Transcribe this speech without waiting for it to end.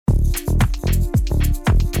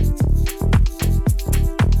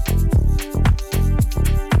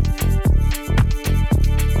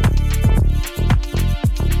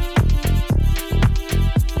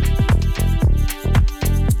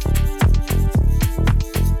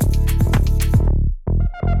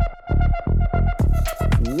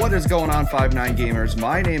What is going on, 5-9 gamers?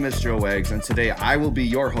 My name is Joe Eggs, and today I will be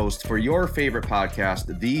your host for your favorite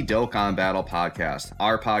podcast, the Dokkan Battle Podcast.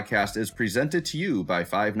 Our podcast is presented to you by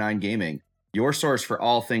 5-9 Gaming, your source for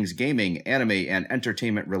all things gaming, anime, and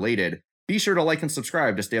entertainment related. Be sure to like and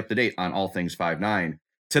subscribe to stay up to date on all things 5-9.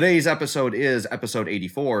 Today's episode is episode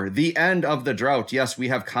 84, the end of the drought. Yes, we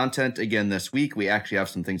have content again this week. We actually have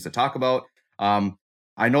some things to talk about.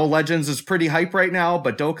 I know Legends is pretty hype right now,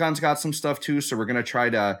 but Dokkan's got some stuff too, so we're going to try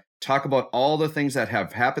to talk about all the things that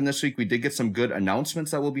have happened this week. We did get some good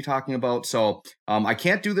announcements that we'll be talking about, so I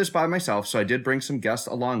can't do this by myself, so I did bring some guests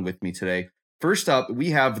along with me today. First up,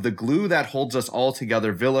 we have the glue that holds us all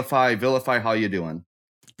together, Vilify. Vilify, how you doing?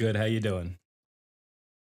 Good, how you doing?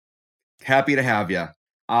 Happy to have you.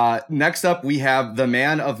 Next up, we have the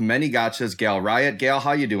man of many gotchas, Gal Riot. Gal,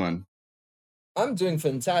 how you doing? I'm doing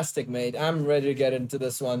fantastic, mate. I'm ready to get into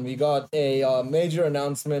this one. We got a major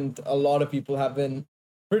announcement. A lot of people have been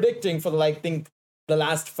predicting for the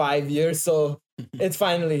last 5 years, so it's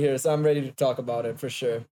finally here. So I'm ready to talk about it for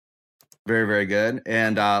sure. Very, very good.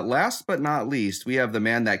 And last but not least, we have the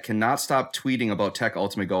man that cannot stop tweeting about Tech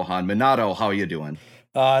Ultimate Gohan, Minato. How are you doing?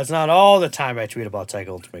 It's not all the time I tweet about Tech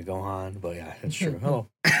Ultimate Gohan, but yeah, it's true. Hello.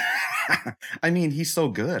 I mean, he's so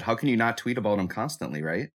good. How can you not tweet about him constantly,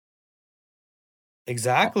 right?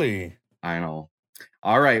 Exactly. I know.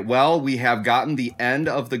 All right. Well, we have gotten the end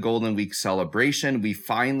of the Golden Week celebration. We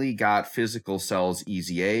finally got Physical Cell's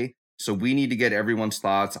EZA. So we need to get everyone's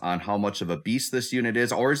thoughts on how much of a beast this unit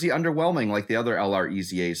is, or is he underwhelming like the other LR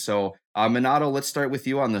EZAs? So, Minato, let's start with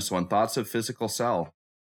you on this one. Thoughts of Physical Cell?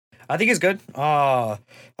 I think he's good. I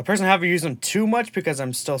personally haven't used him too much because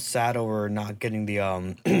I'm still sad over not getting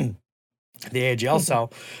the the AGL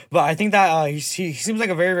cell, but I think that he seems like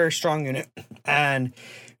a very, very strong unit, and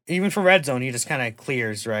even for Red Zone, he just kind of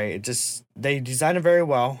clears, right? They designed it very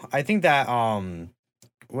well. I think that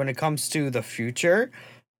when it comes to the future,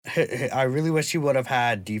 I really wish he would have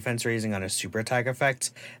had defense raising on his super attack effect.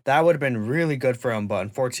 That would have been really good for him, but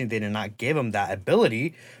unfortunately, they did not give him that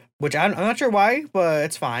ability, which I'm not sure why, but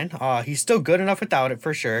it's fine. He's still good enough without it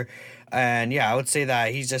for sure, and yeah, I would say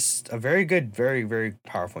that he's just a very good, very, very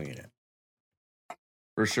powerful unit.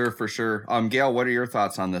 For sure, for sure. Gail, what are your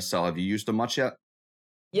thoughts on this cell? Have you used him much yet?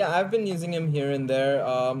 Yeah, I've been using him here and there.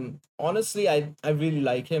 Honestly, I really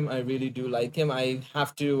like him. I really do like him. I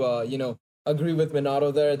have to, agree with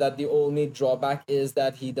Minato there that the only drawback is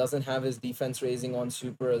that he doesn't have his defense raising on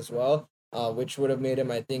super as well. Which would have made him,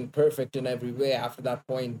 I think, perfect in every way after that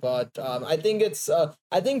point. But I think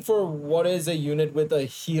I think for what is a unit with a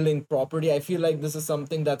healing property, I feel like this is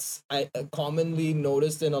something that's commonly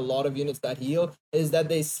noticed in a lot of units that heal, is that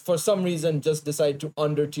they, for some reason, just decide to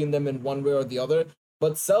undertune them in one way or the other.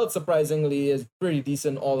 But Cell, surprisingly, is pretty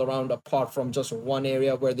decent all around, apart from just one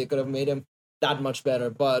area where they could have made him that much better.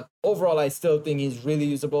 But overall, I still think he's really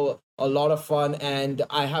usable, a lot of fun, and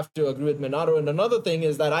I have to agree with Minato. And another thing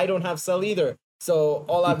is that I don't have Cell either, so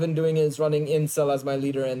all I've been doing is running in Cell as my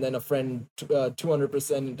leader, and then a friend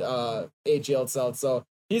 200% AGL Cell. So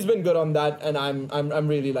he's been good on that, and I'm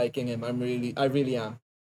really liking him. I really am.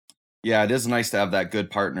 Yeah, it is nice to have that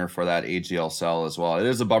good partner for that AGL Cell as well. It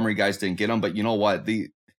is a bummer you guys didn't get him, but you know what?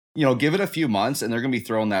 Give it a few months and they're going to be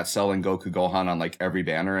throwing that Cell and Goku Gohan on like every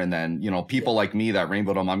banner. And then, people like me that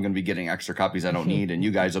rainbowed them, I'm going to be getting extra copies I don't need, and you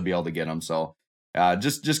guys will be able to get them. So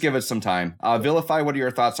just give it some time. Vilify, what are your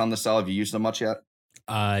thoughts on the Cell? Have you used them much yet?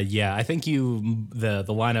 Yeah, I think the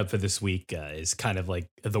lineup for this week is kind of like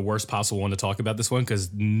the worst possible one to talk about this one, because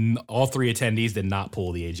all three attendees did not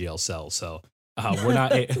pull the AGL Cell. So we're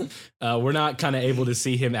not kind of able to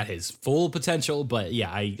see him at his full potential. But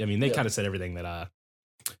yeah, I mean, they kind of said everything that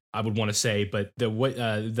I would want to say, but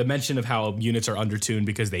the mention of how units are undertuned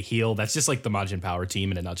because they heal, that's just like the Majin Power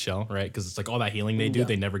team in a nutshell, right? Because it's like all that healing they do,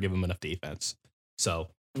 they never give them enough defense. So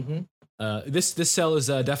this cell is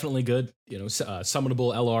definitely good.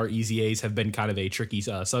 Summonable LR EZAs have been kind of a tricky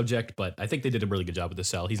subject, but I think they did a really good job with the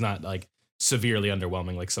cell. He's not like severely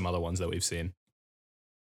underwhelming like some other ones that we've seen.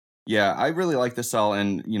 Yeah, I really like the cell,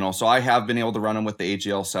 and so I have been able to run him with the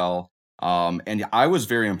AGL cell, and I was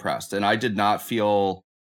very impressed, and I did not feel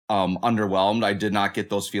underwhelmed. I did not get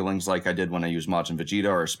those feelings like I did when I used Majin Vegeta,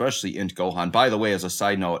 or especially Int Gohan. By the way, as a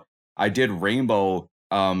side note, I did rainbow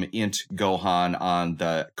Int Gohan on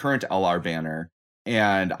the current LR banner,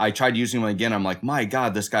 and I tried using him again. I'm like, my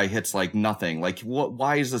God, this guy hits like nothing. Like,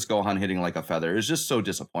 why is this Gohan hitting like a feather? It's just so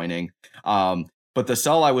disappointing. But the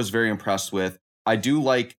cell I was very impressed with. I do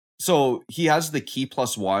like, so he has the key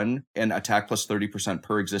 +1 and attack plus 30%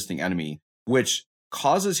 per existing enemy, which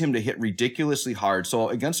causes him to hit ridiculously hard. So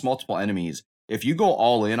against multiple enemies, if you go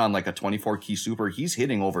all in on like a 24 key super, he's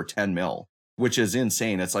hitting over 10 mil. which is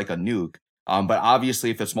insane. It's like a nuke. But obviously,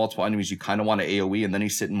 if it's multiple enemies, you kind of want to AoE, and then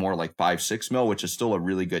he's sitting more like 5-6 mil, which is still a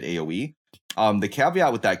really good AoE. The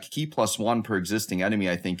caveat with that key +1 per existing enemy,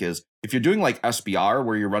 I think, is if you're doing like SBR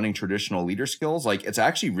where you're running traditional leader skills, like it's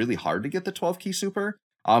actually really hard to get the 12 key super.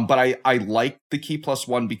 But I like the key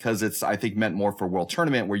 +1 because it's, I think, meant more for World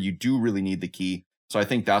Tournament where you do really need the key. So I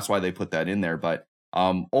think that's why they put that in there. But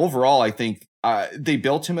overall, I think they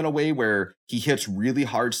built him in a way where he hits really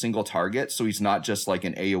hard single target. So he's not just like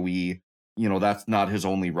an AoE, that's not his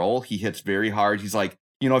only role. He hits very hard. He's like,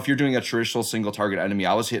 if you're doing a traditional single target enemy,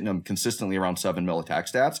 I was hitting him consistently around 7 mil attack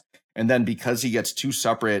stats. And then because he gets 2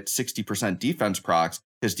 separate 60% defense procs,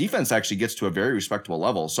 his defense actually gets to a very respectable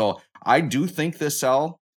level. So I do think this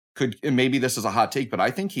cell could, and maybe this is a hot take, but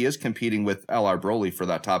I think he is competing with LR Broly for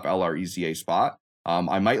that top LR EZA spot.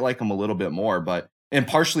 I might like him a little bit more, and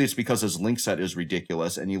partially it's because his link set is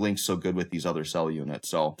ridiculous and he links so good with these other cell units.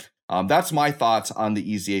 So that's my thoughts on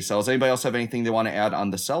the EZA cells. Anybody else have anything they want to add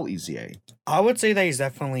on the cell EZA? I would say that he's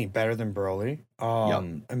definitely better than Broly.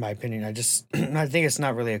 In my opinion, I think it's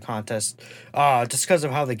not really a contest, just because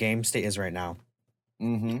of how the game state is right now.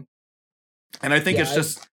 Mm-hmm. And I think it's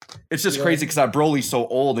just crazy because that Broly's so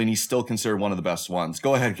old and he's still considered one of the best ones.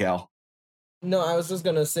 Go ahead, Gal. No, I was just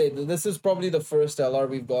gonna say that this is probably the first LR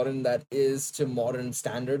we've gotten that is to modern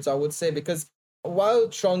standards, I would say, because while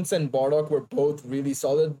Trunks and Bardock were both really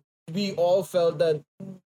solid, we all felt that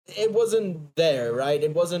it wasn't there, right?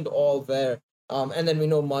 It wasn't all there. And then we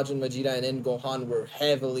know Majin Vegeta and Gohan were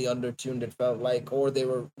heavily undertuned, it felt like, or they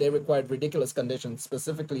required ridiculous conditions,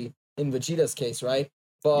 specifically in Vegeta's case, right?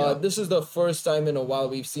 But this is the first time in a while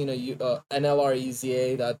we've seen an LR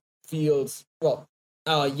EZA that feels,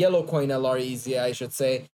 Yellow Coin LR EZA, I should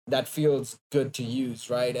say, that feels good to use,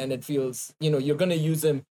 right? And it feels, you're going to use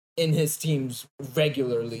him in his teams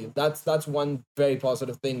regularly. That's one very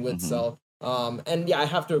positive thing with Cell. And yeah, I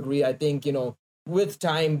have to agree. I think, with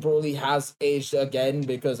time, Broly has aged again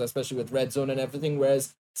because especially with Red Zone and everything,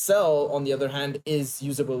 whereas Cell, on the other hand, is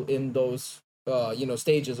usable in those,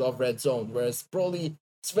 stages of Red Zone, whereas Broly,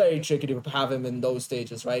 it's very tricky to have him in those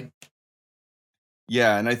stages, right?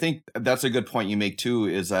 Yeah, and I think that's a good point you make too,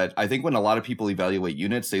 is that I think when a lot of people evaluate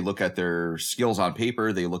units, they look at their skills on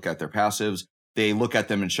paper, they look at their passives, they look at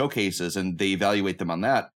them in showcases, and they evaluate them on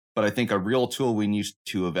that. But I think a real tool we need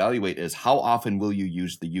to evaluate is how often will you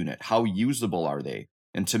use the unit? How usable are they?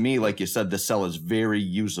 And to me, like you said, the Cell is very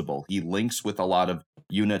usable. He links with a lot of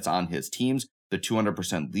units on his teams. The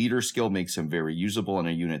 200% leader skill makes him very usable in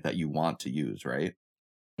a unit that you want to use, right?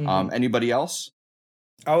 Anybody else?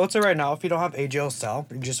 I would say right now, if you don't have AGL Cell,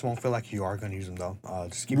 you just won't feel like you are going to use them, though.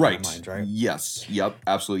 Just keep that in mind, right? Yes. Yep.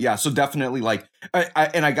 Absolutely. Yeah. So definitely, like,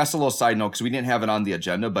 I guess a little side note, because we didn't have it on the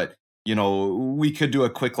agenda, but, we could do a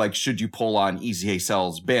quick, like, should you pull on EZA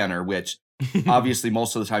Cell's banner, which obviously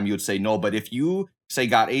most of the time you would say no. But if you, say,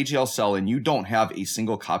 got AGL Cell and you don't have a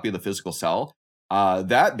single copy of the physical cell,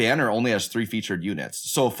 that banner only has 3 featured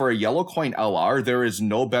units. So for a Yellow Coin LR, there is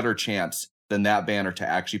no better chance than that banner to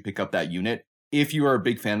actually pick up that unit. If you are a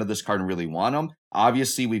big fan of this card and really want them,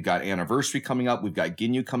 obviously we've got Anniversary coming up. We've got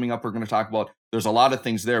Ginyu coming up we're going to talk about. There's a lot of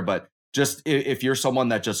things there, but just if you're someone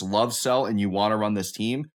that just loves Cell and you want to run this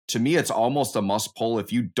team, to me, it's almost a must pull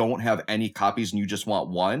if you don't have any copies and you just want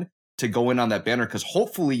one to go in on that banner, because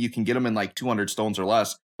hopefully you can get them in like 200 stones or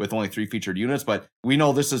less with only 3 featured units. But we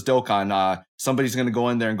know this is Dokkan. Somebody's going to go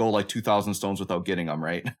in there and go like 2,000 stones without getting them,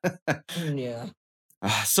 right? Yeah.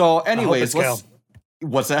 So anyways,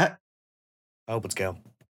 what's that? I hope it's Gale.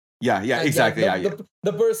 Yeah, exactly.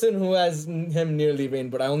 The person who has him nearly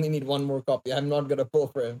reigned, but I only need one more copy. I'm not gonna pull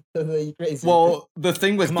for him. Crazy. Well, the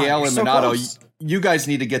thing with Gale and Minato, you guys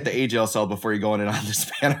need to get the AGL Cell before you're going in on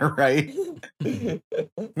this banner, right?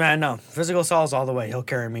 Man, no. Physical Cell's all the way. He'll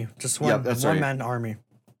carry me. Just one man army.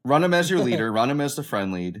 Run him as your leader. Run him as the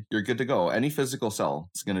friend lead. You're good to go. Any physical cell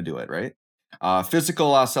is going to do it, right?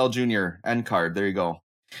 Physical Cell Junior end card. There you go.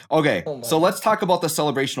 Okay, so let's talk about the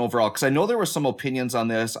celebration overall, because I know there were some opinions on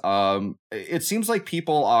this. It seems like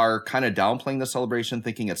people are kind of downplaying the celebration,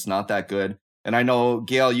 thinking it's not that good. And I know,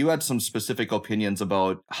 Gail, you had some specific opinions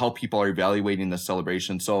about how people are evaluating the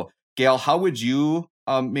celebration. So, Gail, how would you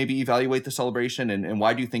maybe evaluate the celebration, and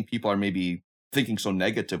why do you think people are maybe thinking so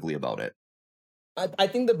negatively about it? I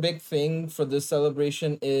think the big thing for this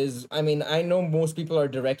celebration is, I know most people are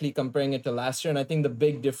directly comparing it to last year, and I think the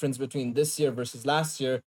big difference between this year versus last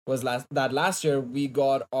year was that last year we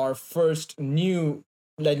got our first new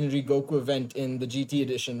Legendary Goku event in the GT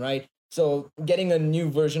edition, right? So getting a new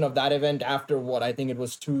version of that event after what I think it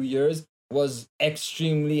was 2 years was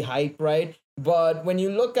extremely hype, right? But when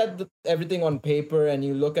you look at everything on paper and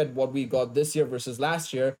you look at what we got this year versus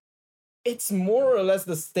last year, it's more or less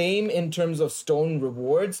the same in terms of stone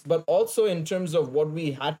rewards, but also in terms of what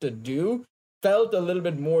we had to do felt a little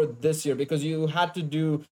bit more this year because you had to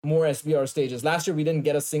do more SBR stages. Last year we didn't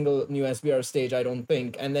get a single new SBR stage, I don't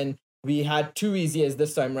think. And then we had 2 EZAs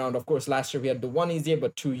this time around. Of course, last year we had the 1 EZA,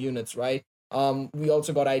 but 2 units, right? We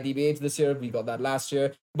also got IDBH this year. We got that last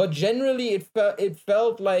year. But generally, it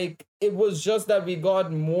felt like it was just that we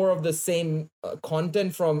got more of the same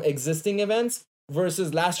content from existing events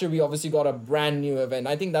versus last year we obviously got a brand new event.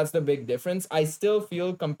 I think that's the big difference. I still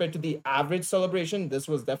feel compared to the average celebration, this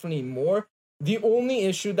was definitely more. The only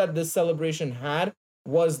issue that this celebration had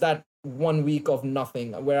was that 1 week of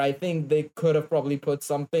nothing, where I think they could have probably put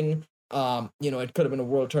something, it could have been a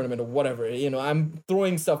world tournament or whatever. I'm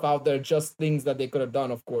throwing stuff out there, just things that they could have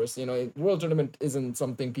done, of course. World tournament isn't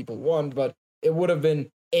something people want, but it would have been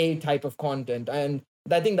a type of content. And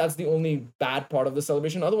I think that's the only bad part of the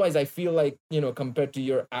celebration. Otherwise, I feel like, compared to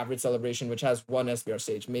your average celebration, which has 1 SBR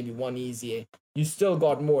stage, maybe 1 EZA, you still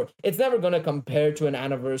got more. It's never going to compare to an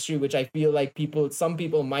anniversary, which I feel like some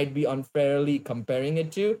people might be unfairly comparing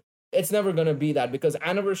it to. It's never going to be that because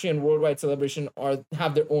anniversary and worldwide celebration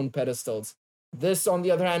have their own pedestals. This, on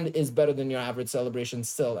the other hand, is better than your average celebration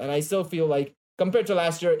still. And I still feel like compared to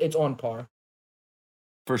last year, it's on par.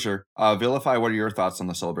 For sure. Vilify, what are your thoughts on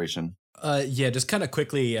the celebration? Yeah, just kind of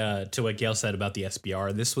quickly to what Gail said about the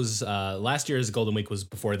SBR. This was last year's Golden Week was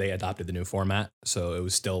before they adopted the new format, so it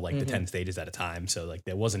was still like the 10 stages at a time. So like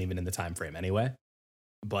that wasn't even in the time frame anyway.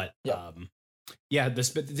 But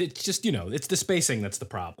it's just it's the spacing that's the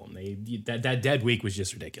problem. That dead week was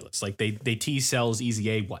just ridiculous. Like they tease cells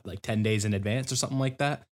EZA like 10 days in advance or something like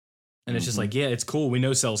that, and it's just like it's cool. We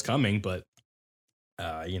know cell's coming, but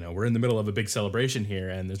we're in the middle of a big celebration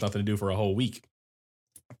here, and there's nothing to do for a whole week.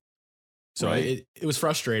 So right. It was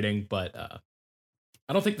frustrating, but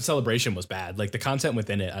I don't think the celebration was bad. Like the content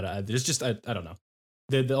within it, there's just I don't know.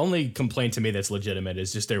 The only complaint to me that's legitimate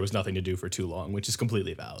is just there was nothing to do for too long, which is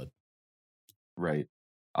completely valid. Right.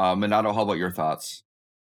 Minato, how about your thoughts?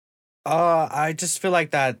 I just feel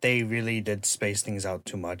like that they really did space things out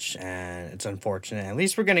too much, and it's unfortunate. At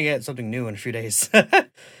least we're gonna get something new in a few days.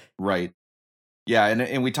 Right. Yeah,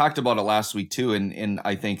 and we talked about it last week too, and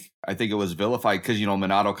I think it was vilified because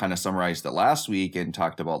Minato kind of summarized it last week and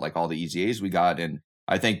talked about like all the EZAs we got, and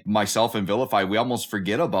I think myself and Vilify, we almost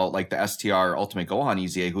forget about like the STR Ultimate Gohan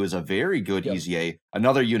EZA, who is a very good EZA.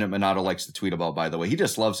 Another unit Minato likes to tweet about, by the way. He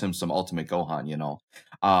just loves him some Ultimate Gohan,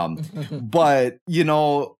 but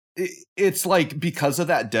it's like because of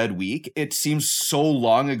that dead week, it seems so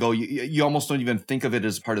long ago. You almost don't even think of it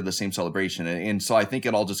as part of the same celebration. And so I think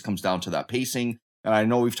it all just comes down to that pacing. And I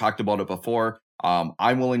know we've talked about it before.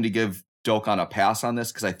 I'm willing to give Dokkan a pass on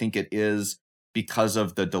this because I think it is because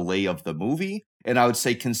of the delay of the movie. And I would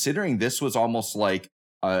say considering this was almost like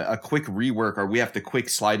a quick rework, or we have to quick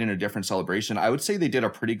slide in a different celebration, I would say they did a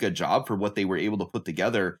pretty good job for what they were able to put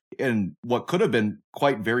together in what could have been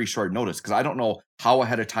quite very short notice. Because I don't know how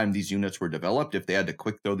ahead of time these units were developed, if they had to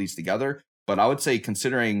quick throw these together. But I would say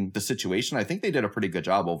considering the situation, I think they did a pretty good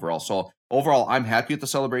job overall. So overall, I'm happy with the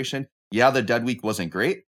celebration. Yeah, the dead week wasn't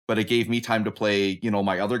great, but it gave me time to play,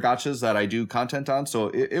 my other gachas that I do content on. So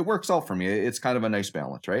it works out for me. It's kind of a nice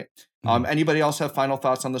balance, right? Mm-hmm. Anybody else have final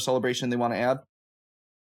thoughts on the celebration they want to add?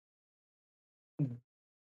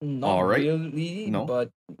 Not really, no. But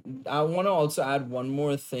I want to also add one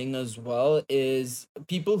more thing as well, is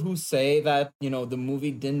people who say that, the movie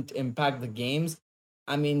didn't impact the games.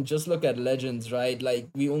 I mean, just look at Legends, right? Like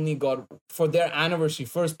we only got, for their anniversary,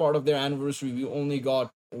 first part of their anniversary, we only got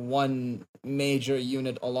 1 major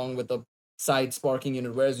unit along with a side sparking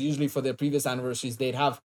unit, whereas usually for their previous anniversaries, they'd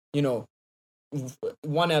have, 1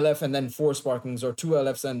 LF and then 4 sparkings, or 2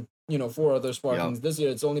 LFs and, 4 other sparkings. Yep. This year,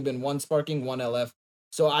 it's only been 1 sparking, 1 LF.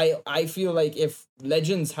 So I feel like if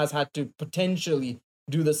Legends has had to potentially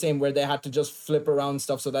do the same, where they had to just flip around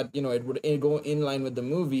stuff so that, it would go in line with the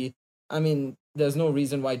movie, I mean, there's no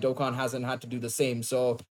reason why Dokkan hasn't had to do the same.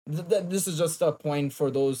 So this is just a point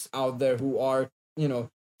for those out there who are,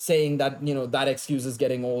 saying that, that excuse is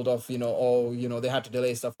getting old of, they had to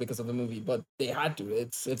delay stuff because of the movie. But they had to.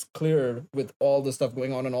 It's clear with all the stuff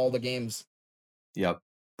going on in all the games. Yep.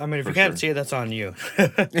 I mean, if you can't see it, that's on you.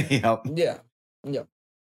 Yep. Yeah. Yep.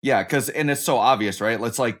 Yeah, and it's so obvious, right?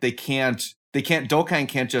 It's like Dokkan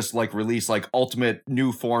can't just like release like ultimate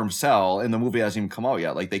new form Cell and the movie hasn't even come out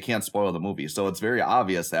yet. Like they can't spoil the movie. So it's very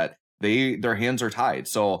obvious that their hands are tied.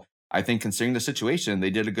 So I think considering the situation, they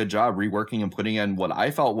did a good job reworking and putting in what I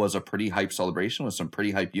felt was a pretty hype celebration with some pretty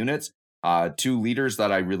hype units. 2 leaders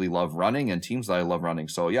that I really love running and teams that I love running.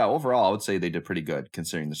 So yeah, overall, I would say they did pretty good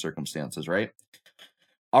considering the circumstances, right?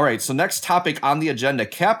 All right, so next topic on the agenda,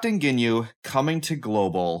 Captain Ginyu coming to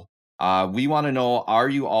global. We want to know, are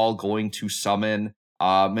you all going to summon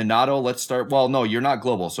Minato? Let's start. Well, no, you're not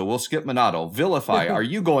global, so we'll skip Minato. Vilify, are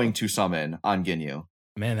you going to summon on Ginyu?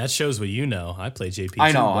 Man, that shows what you know. I play JP.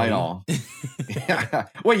 I know.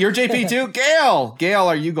 Wait, you're JP too? Gale,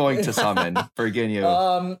 are you going to summon for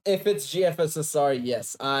Ginyu? If it's GFSSR,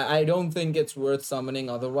 yes. I don't think it's worth summoning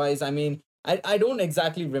otherwise. I mean, I don't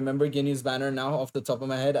exactly remember Ginyu's banner now off the top of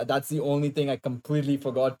my head. That's the only thing I completely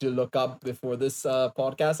forgot to look up before this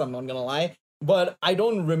podcast. I'm not gonna lie. But I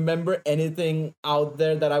don't remember anything out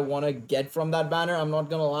there that I want to get from that banner. I'm not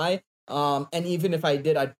gonna lie. And even if I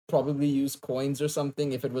did, I'd probably use coins or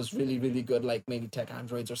something if it was really, really good, like maybe tech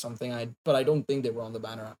androids or something. But I don't think they were on the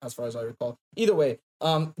banner as far as I recall. Either way,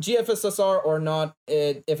 GFSSR or not,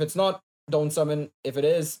 if it's not, don't summon. If it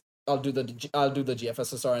is, I'll do the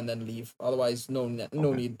GFSSR and then leave. Otherwise, no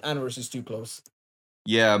need. Anniversary's too close.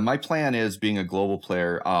 Yeah, my plan is being a global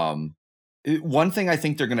player. One thing I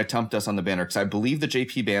think they're going to tempt us on the banner, because I believe the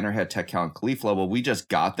JP banner had Tech Count Khalif level. We just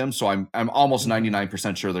got them, so I'm almost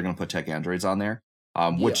 99% sure they're going to put Tech Androids on there,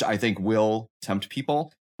 which I think will tempt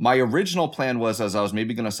people. My original plan was, as I was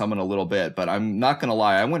maybe going to summon a little bit, but I'm not going to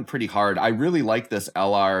lie, I went pretty hard. I really like this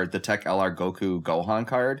the Tech LR Goku Gohan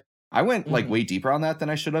card. I went like way deeper on that than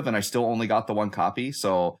I should have, and I still only got the one copy.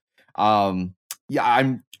 So, yeah,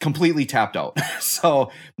 I'm completely tapped out. So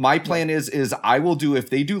my plan is I will do, if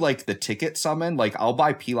they do like the ticket summon, like I'll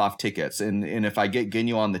buy Pilaf tickets, and if I get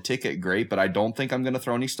Ginyu on the ticket, great. But I don't think I'm going to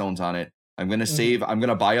throw any stones on it. I'm going to save. I'm going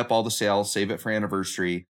to buy up all the sales, save it for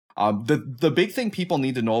anniversary. The big thing people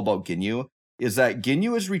need to know about Ginyu is that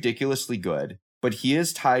Ginyu is ridiculously good, but he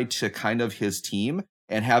is tied to kind of his team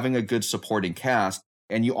and having a good supporting cast.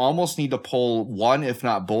 And you almost need to pull one, if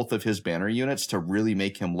not both, of his banner units to really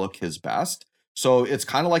make him look his best. So it's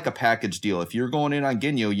kind of like a package deal. If you're going in on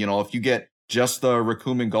Ginyu, you know, if you get just the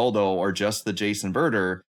Rakumin Goldo or just the Jason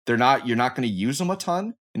Verter, you're not going to use them a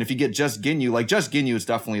ton. And if you get just Ginyu, like just Ginyu is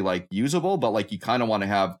definitely like usable, but like you kind of want to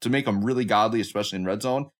have, to make him really godly, especially in red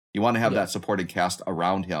zone, you want to have that supporting cast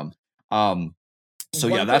around him. So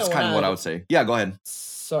yeah, that's kind of what I would say. Yeah, go ahead.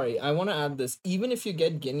 Sorry, I want to add this. Even if you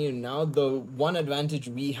get Ginyu now, the one advantage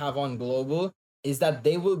we have on global is that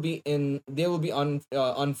they will be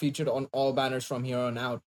unfeatured on all banners from here on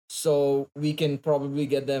out. So we can probably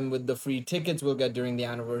get them with the free tickets we'll get during the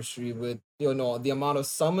anniversary, with the amount of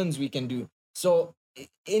summons we can do. So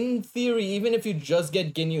in theory, even if you just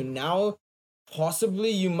get Ginyu now, possibly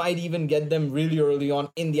you might even get them really early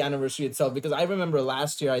on in the anniversary itself. Because I remember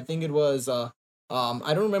last year, I think it was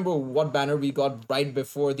I don't remember what banner we got right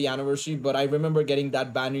before the anniversary, but I remember getting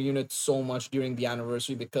that banner unit so much during the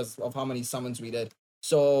anniversary because of how many summons we did.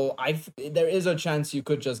 So there is a chance you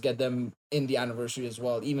could just get them in the anniversary as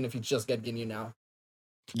well, even if you just get Ginyu now.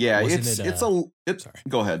 Yeah, sorry.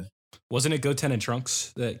 Go ahead. Wasn't it Goten and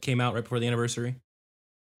Trunks that came out right before the anniversary?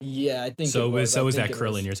 Yeah, I think so. Was that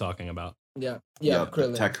Krillin you're talking about? Yeah,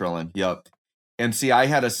 Krillin. Tech Krillin. Yep. And see, I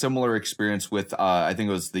had a similar experience with, I think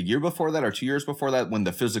it was the year before that or 2 years before that, when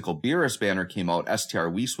the physical Beerus banner came out, STR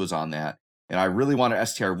Whis was on that. And I really wanted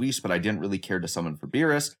STR Whis, but I didn't really care to summon for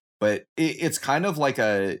Beerus. But it's kind of like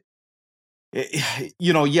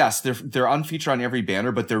yes, they're unfeatured on every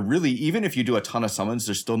banner, but they're really, even if you do a ton of summons,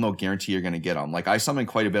 there's still no guarantee you're going to get them. Like I summoned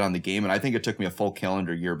quite a bit on the game, and I think it took me a full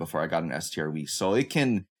calendar year before I got an STR Whis. So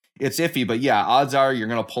it's iffy, but yeah, odds are you're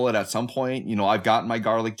going to pull it at some point. You know, I've gotten my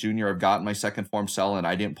Garlic Jr., I've gotten my second form Cell, and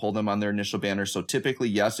I didn't pull them on their initial banner. So typically,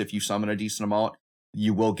 yes, if you summon a decent amount,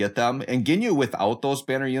 you will get them. And Ginyu without those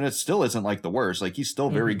banner units still isn't like the worst. Like he's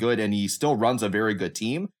still very good, and he still runs a very good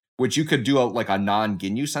team, which you could do like a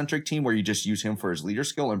non-Ginyu centric team where you just use him for his leader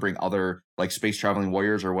skill and bring other like space traveling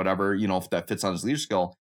warriors or whatever, you know, if that fits on his leader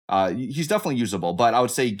skill. He's definitely usable, but I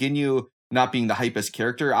would say Ginyu not being the hypest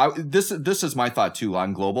character. This is my thought too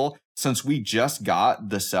on global. Since we just got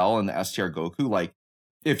the Cell and the STR Goku, like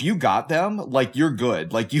if you got them, like you're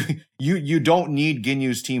good. Like you don't need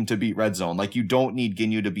Ginyu's team to beat Red Zone. Like you don't need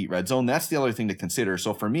Ginyu to beat Red Zone. That's the other thing to consider.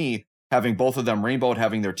 So for me, having both of them rainbowed,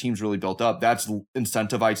 having their teams really built up, that's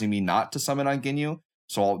incentivizing me not to summon on Ginyu.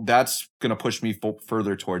 So that's gonna push me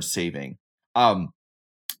further towards saving.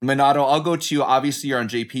 Minato, I'll go to you. Obviously, you're on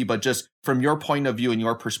JP, but just from your point of view and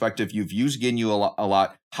your perspective, you've used Ginyu a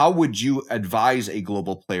lot. How would you advise a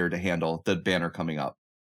global player to handle the banner coming up?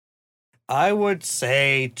 I would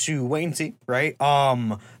say to wait and see, right?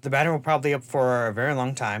 The banner will probably up for a very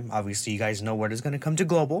long time. Obviously, you guys know what is going to come to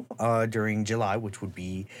global during July, which would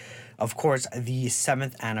be of course, the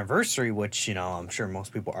 7th anniversary, which, you know, I'm sure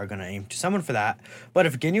most people are going to aim to summon for that. But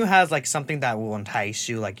if Ginyu has, like, something that will entice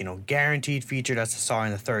you, like, you know, guaranteed featured accessory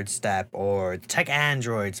in the 3rd step, or tech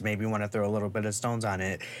androids, maybe want to throw a little bit of stones on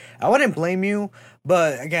it, I wouldn't blame you.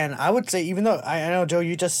 But, again, I would say, even though, I know, Joe,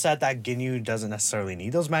 you just said that Ginyu doesn't necessarily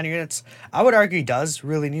need those banner units, I would argue he does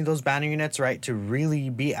really need those banner units, right, to really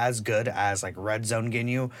be as good as, like, Red Zone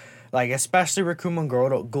Ginyu. Like, especially Rikuma and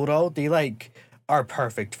Guldo, they, like, are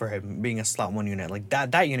perfect for him being a slot 1 unit. Like,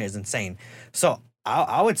 that unit is insane. So,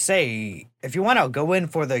 I would say, if you want to go in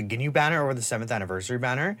for the Ginyu banner or the 7th anniversary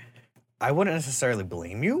banner, I wouldn't necessarily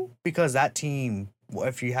blame you, because that team,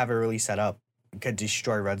 if you have it really set up, could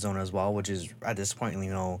destroy Red Zone as well, which is, at this point,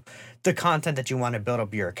 you know, the content that you want to build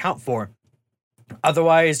up your account for.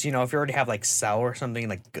 Otherwise, you know, if you already have like Cell or something,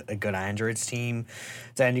 like a good Androids team,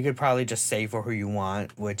 then you could probably just save for who you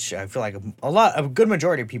want, which I feel like a good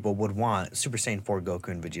majority of people would want Super Saiyan 4 Goku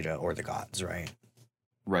and Vegeta or the gods, right?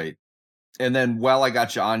 Right. And then while I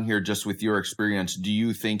got you on here, just with your experience, do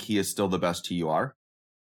you think he is still the best TUR?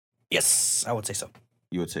 Yes, I would say so.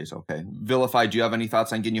 You would say so. Okay. Vilify, do you have any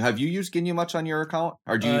thoughts on Ginyu? Have you used Ginyu much on your account?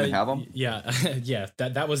 Or do you even have him? Yeah. Yeah.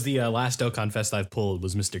 That was the last Dokkan Fest I've pulled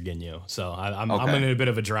was Mr. Ginyu. So I'm Okay. in a bit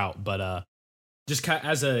of a drought, but just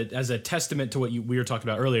as a testament to what we were talking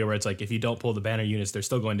about earlier, where it's like, if you don't pull the banner units, they're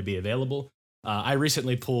still going to be available. I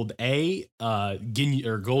recently pulled Ginyu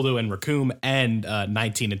or Guldo and Raccoon and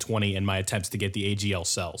 19 and 20 in my attempts to get the AGL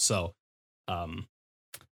cell. So,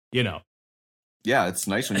 you know. Yeah, it's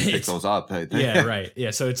nice when you pick those up. Yeah, right. Yeah,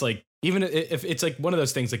 so it's like, even if it's like one of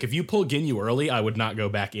those things, like if you pull Ginyu early, I would not go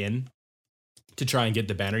back in to try and get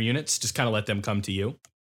the banner units. Just kind of let them come to you.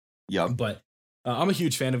 Yep. But I'm a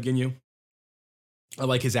huge fan of Ginyu. I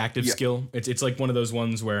like his active skill. It's like one of those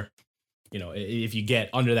ones where, you know, if you get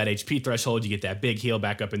under that HP threshold, you get that big heal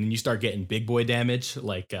back up, and then you start getting big boy damage.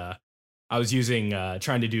 Like I was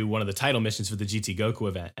trying to do one of the title missions for the GT Goku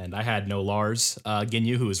event, and I had no Lars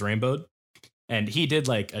Ginyu, who was rainbowed. And he did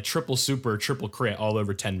like a triple super, triple crit all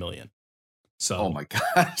over 10 million. So, oh my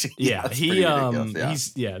gosh. Yeah, he's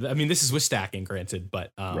I mean, this is with stacking, granted,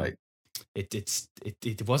 but right.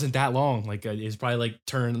 It wasn't that long. Like it's probably like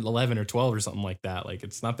turn 11 or 12 or something like that. Like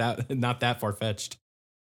it's not that far fetched.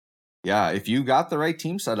 Yeah, if you got the right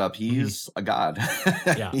team set up, he's a god.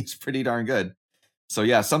 Yeah, he's pretty darn good. So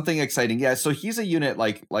yeah, something exciting. Yeah, so he's a unit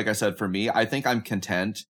like I said, for me, I think I'm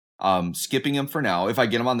content skipping him for now. If I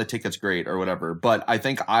get him on the tickets, great, or whatever. But I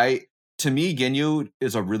think to me, Ginyu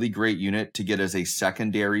is a really great unit to get as a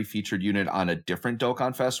secondary featured unit on a different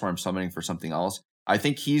Dokkan Fest where I'm summoning for something else. I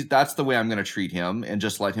think that's the way I'm going to treat him, and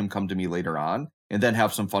just let him come to me later on and then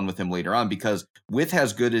have some fun with him later on, because with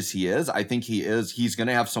as good as he is, I think he's going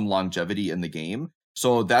to have some longevity in the game.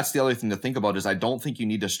 So that's the other thing to think about, is I don't think you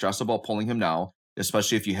need to stress about pulling him now,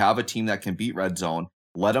 especially if you have a team that can beat Red Zone.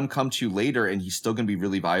 Let him come to you later, and he's still going to be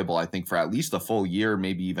really viable, I think, for at least a full year,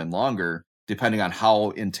 maybe even longer, depending on how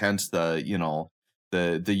intense the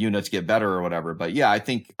units get better or whatever. But yeah, I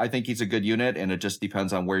think he's a good unit, and it just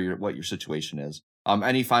depends on what your situation is.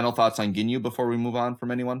 Any final thoughts on Ginyu before we move on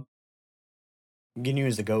from anyone? Ginyu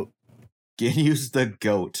is the GOAT. Ginyu's the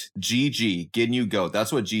GOAT. GG. Ginyu GOAT.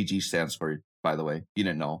 That's what GG stands for, by the way. You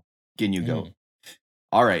didn't know. Ginyu GOAT.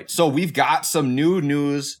 All right. So we've got some new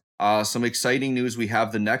news. Some exciting news. We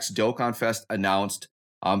have the next Dokkan Fest announced.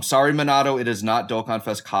 Sorry, Minato, it is not Dokkan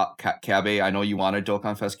Fest Kabe. I know you wanted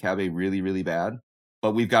Dokkan Fest Kabe really, really bad,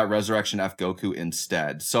 but we've got Resurrection F Goku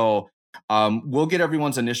instead. So we'll get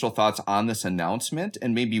everyone's initial thoughts on this announcement,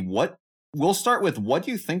 and maybe we'll start with, what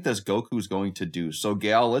do you think this Goku is going to do? So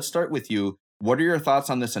Gail, let's start with you. What are your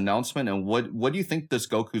thoughts on this announcement, and what do you think this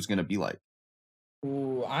Goku is going to be like?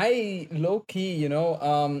 Ooh, I low-key,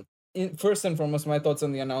 first and foremost, my thoughts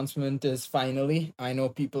on the announcement is, finally, I know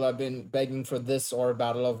people have been begging for this or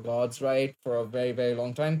Battle of Gods, right, for a very, very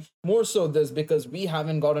long time. More so this, because we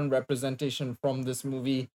haven't gotten representation from this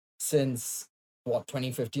movie since,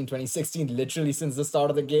 2015, 2016, literally since the start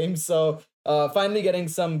of the game. So finally getting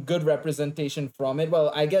some good representation from it. Well,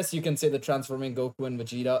 I guess you can say the Transforming Goku and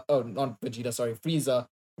Frieza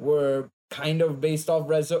were kind of based off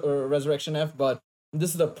Resurrection F, but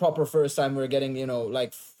this is the proper first time we're getting,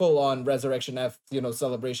 like full on Resurrection F,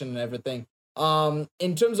 celebration and everything.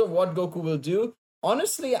 In terms of what Goku will do,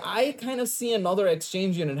 honestly, I kind of see another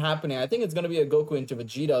exchange unit happening. I think it's going to be a Goku into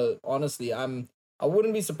Vegeta. Honestly, I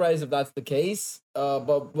wouldn't be surprised if that's the case.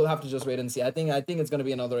 But we'll have to just wait and see. I think it's going to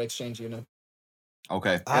be another exchange unit.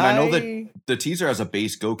 Okay. And I know that the teaser has a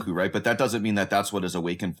base Goku, right? But that doesn't mean that that's what his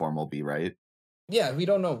awakened form will be, right? Yeah, we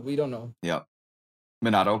don't know. Yeah.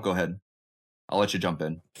 Minato, go ahead. I'll let you jump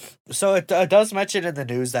in. So it does mention in the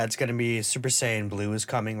news that it's going to be Super Saiyan Blue is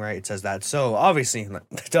coming, right? It says that. So obviously,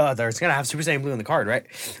 duh, there's going to have Super Saiyan Blue in the card, right?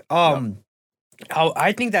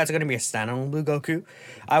 I think that's going to be a standalone Blue Goku.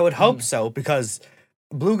 I would hope so, because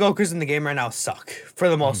Blue Gokus in the game right now suck for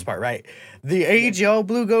the most part, right? The AGL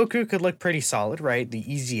Blue Goku could look pretty solid, right? The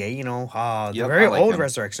EZA, you know, the very old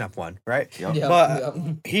Resurrection F one, right? But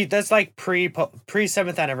that's like pre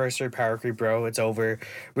 7th anniversary power creep, bro. It's over.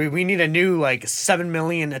 We need a new like 7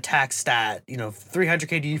 million attack stat, you know,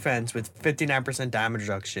 300k defense with 59% damage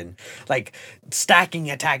reduction, like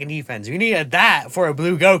stacking attack and defense. We need that for a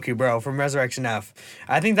Blue Goku, bro, from Resurrection F.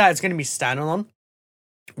 I think that it's gonna be standalone.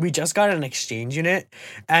 We just got an exchange unit,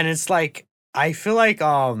 and it's like, I feel like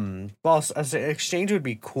as an exchange would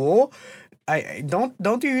be cool. I don't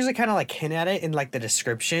you usually kind of like hint at it in like the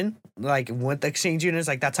description, like what the exchange unit is,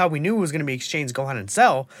 like that's how we knew it was gonna be exchanged, go on and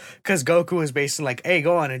sell, because Goku was basically like, hey,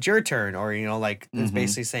 go on, it's your turn, or you know, like it's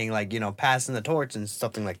basically saying like, you know, passing the torch and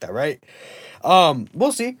something like that, right?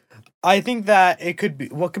 We'll see. I think that it could be,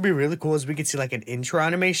 what could be really cool is we could see like an intro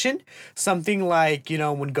animation, something like, you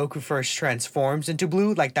know, when Goku first transforms into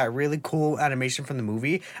blue, like that really cool animation from the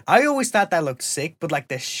movie. I always thought that looked sick, but like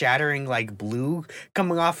the shattering like blue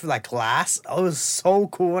coming off of like glass, it was so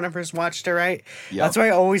cool when I first watched it, right? That's why I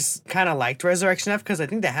always kind of liked Resurrection F, because I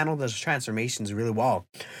think they handled those transformations really well.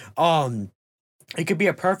 It could be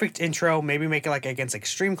a perfect intro, maybe make it like against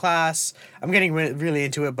Extreme Class. I'm getting really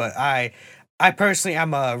into it, but I personally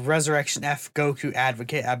am a Resurrection F Goku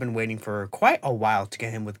advocate. I've been waiting for quite a while to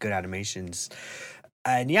get him with good animations.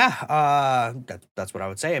 And yeah, that's what I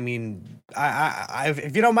would say. I mean, I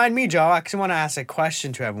if you don't mind me, Joe, I actually want to ask a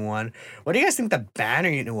question to everyone. What do you guys think the banner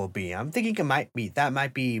unit will be? I'm thinking might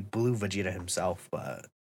be Blue Vegeta himself, but...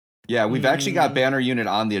 Yeah, we've actually got banner unit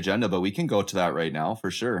on the agenda, but we can go to that right now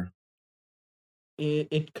for sure.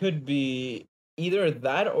 It could be either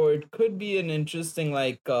that, or it could be an interesting,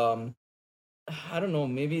 like, I don't know,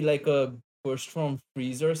 maybe like a first form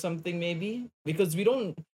Frieza or something, maybe, because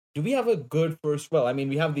we have a good well, I mean,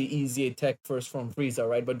 we have the EZA Tech first form Frieza,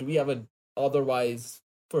 right? But do we have a otherwise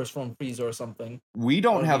first form Frieza or something? We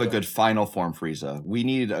don't have a good final form Frieza. We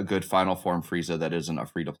need a good final form Frieza that isn't a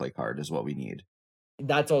free to play card is what we need.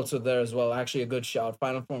 That's also there as well. Actually, a good shout.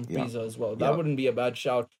 Final form Frieza as well. That wouldn't be a bad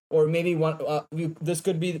shout. Or maybe one. This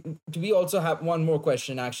could be. Do we also have one more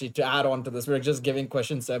question actually to add on to this? We're just giving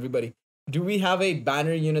questions to everybody. Do we have a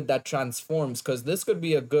banner unit that transforms? Because this could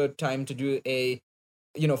be a good time to do a,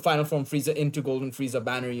 you know, final form Frieza into Golden Frieza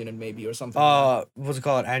banner unit, maybe, or something. What's it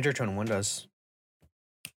called? Android 21 does.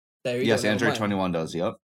 There you go. Yes, Android 21 does.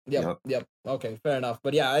 Yep. Okay, fair enough.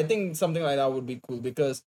 But yeah, I think something like that would be cool,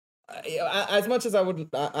 because as much as I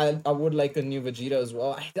would like a new Vegeta as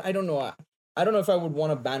well. I don't know. I don't know if I would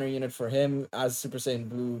want a banner unit for him as Super Saiyan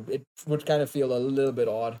Blue. It would kind of feel a little bit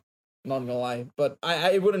odd. Not gonna lie, but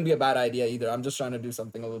it wouldn't be a bad idea either. I'm just trying to do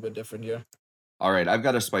something a little bit different here. All right, I've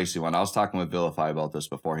got a spicy one. I was talking with Vilify about this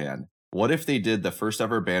beforehand. What if they did the first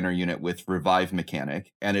ever banner unit with Revive mechanic,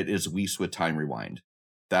 and it is Whis with Time Rewind?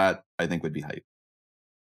 That, I think, would be hype.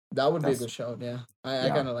 That would be a good shout, yeah. I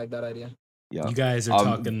kind of like that idea. Yeah. You guys are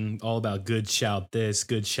talking all about good shout this,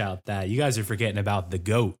 good shout that. You guys are forgetting about the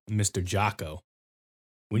GOAT, Mr. Jocko.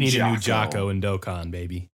 We need a new Jocko in Dokkan,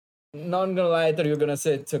 baby. Not gonna lie, I thought you were gonna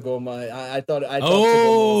say Tagoma. I thought.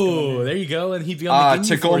 Oh, there you go, and he'd be on the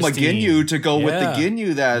Ginyu Tagoma Ginyu to go with the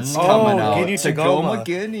Ginyu that's coming out. Tagoma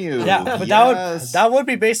Ginyu. Yeah, but that would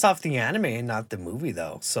be based off the anime and not the movie,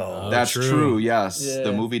 though. So that's true. Yes,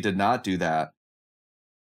 the movie did not do that.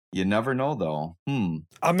 You never know, though.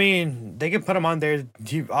 I mean, they could put him on there.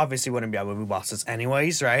 He obviously wouldn't be able to move bosses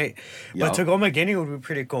anyways, right? But Tagoma Ginyu would be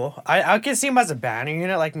pretty cool. I can see him as a banner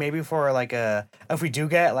unit, like maybe for like if we do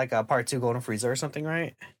get like a part 2 Golden Frieza or something,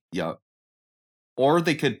 right? Yep. Or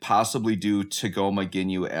they could possibly do Tagoma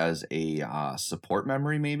Ginyu as a support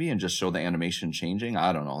memory, maybe, and just show the animation changing.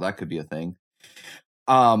 I don't know. That could be a thing.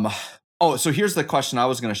 Oh, so here's the question I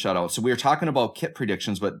was going to shout out. So we were talking about kit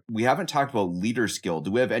predictions, but we haven't talked about leader skill.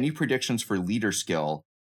 Do we have any predictions for leader skill?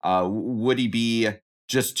 Would he be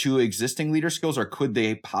just 2 existing leader skills, or could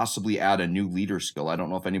they possibly add a new leader skill? I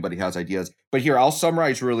don't know if anybody has ideas, but here, I'll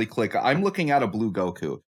summarize really quick. I'm looking at a Blue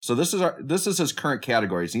Goku. So this is his current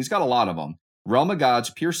categories, and he's got a lot of them. Realm of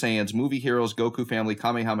Gods, Pure Saiyans, Movie Heroes, Goku Family,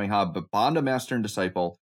 Kamehameha, Bond of Master and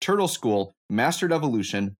Disciple, Turtle School, Mastered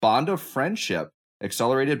Evolution, Bond of Friendship,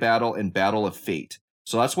 Accelerated Battle, and Battle of Fate.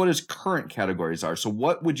 So that's what his current categories are. So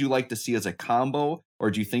what would you like to see as a combo,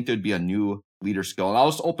 or do you think there'd be a new leader skill? And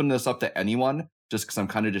I'll just open this up to anyone, just because I'm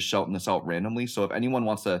kind of just shouting this out randomly. So if anyone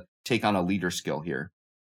wants to take on a leader skill here.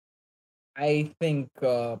 I think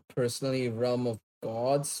personally Realm of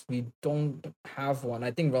Gods, we don't have one.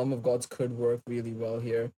 I think Realm of Gods could work really well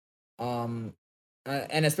here. Um,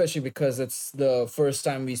 and especially because it's the first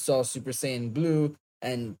time we saw Super Saiyan Blue,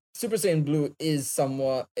 and Super Saiyan Blue is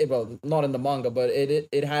somewhat well, not in the manga, but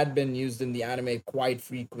it had been used in the anime quite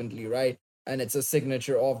frequently, right? And it's a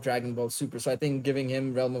signature of Dragon Ball Super. So I think giving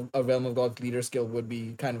him Realm of Gods leader skill would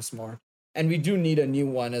be kind of smart. And we do need a new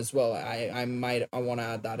one as well. I want to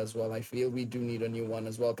add that as well. I feel we do need a new one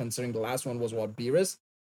as well, considering the last one was what, Beerus.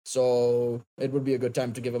 So it would be a good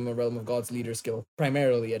time to give him a Realm of Gods leader skill,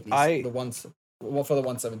 primarily at least the ones, well, for the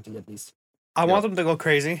 170 at least. I want them to go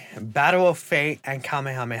crazy. Battle of Fate and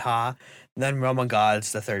Kamehameha, then Realm of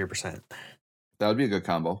Gods, the 30%. That would be a good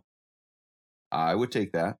combo. I would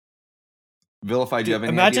take that. Vilify, do you have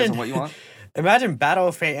any ideas on what you want? Imagine Battle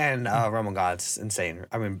of Fate and Realm of Gods. Insane.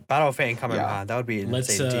 I mean, Battle of Fate and Kamehameha, that would be an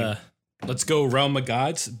insane team. Let's go Realm of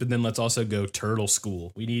Gods, but then let's also go Turtle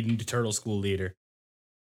School. We need a Turtle School leader.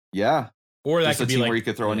 Yeah. Or that just could a be team like where you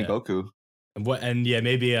could throw any Goku.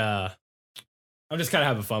 Maybe I'm just kind of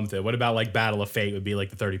having fun with it. What about like Battle of Fate would be like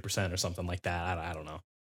the 30% or something like that? I don't know.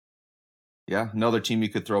 Yeah, another team you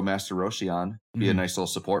could throw Master Roshi on. Be a nice little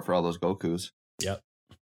support for all those Gokus. Yep.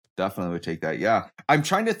 Definitely would take that. Yeah. I'm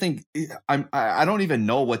trying to think. I don't even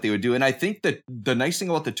know what they would do. And I think that the nice thing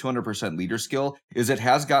about the 200% leader skill is it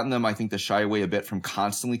has gotten them, I think, to shy away a bit from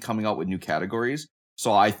constantly coming out with new categories.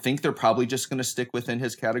 So I think they're probably just going to stick within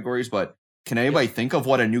his categories. But can anybody think of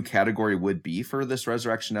what a new category would be for this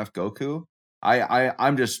Resurrection F Goku?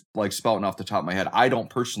 I'm just like spouting off the top of my head. I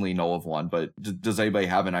don't personally know of one, but does anybody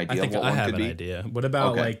have an idea of what one could be? I have an idea. What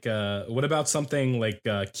about what about something like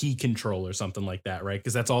key control or something like that, right?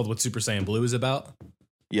 Because that's all what Super Saiyan Blue is about.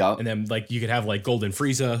 Yeah. And then like you could have like Golden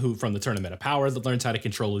Frieza, who from the Tournament of Power that learns how to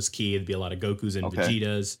control his ki. It'd be a lot of Gokus and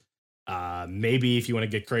Vegetas. Maybe if you want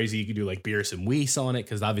to get crazy, you could do like Beerus and Whis on it,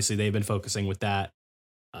 because obviously they've been focusing with that.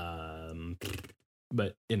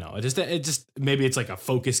 But it just maybe it's like a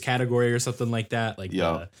focus category or something like that. Like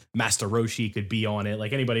Master Roshi could be on it.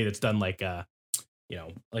 Like anybody that's done like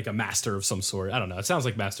like a master of some sort. I don't know. It sounds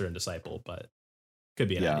like Master and Disciple, but could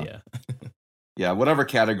be an idea. Yeah, whatever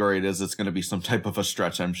category it is, it's going to be some type of a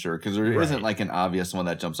stretch, I'm sure, because there isn't like an obvious one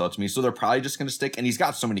that jumps out to me. So they're probably just going to stick, and he's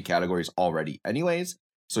got so many categories already anyways.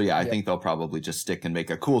 So yeah, I think they'll probably just stick and make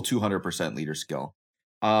a cool 200% leader skill.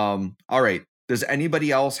 All right. Does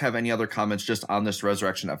anybody else have any other comments just on this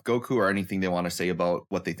Resurrection F Goku, or anything they want to say about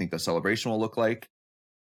what they think the celebration will look like?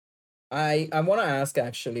 I want to ask,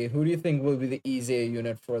 actually, who do you think will be the EZA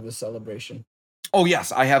unit for the celebration? Oh,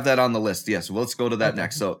 yes, I have that on the list. Yes, well, let's go to that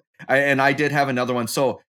next. So, I did have another one.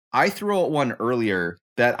 So I threw out one earlier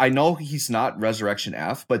that I know he's not Resurrection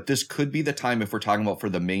F, but this could be the time if we're talking about for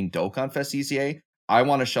the main Dokkan Fest EZA. I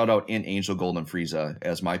want to shout out In Angel Golden Frieza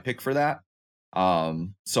as my pick for that.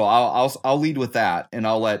 So I'll lead with that, and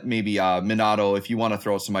I'll let maybe Minato, if you want to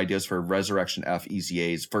throw out some ideas for Resurrection F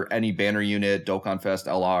EZAs for any banner unit, Dokkan Fest,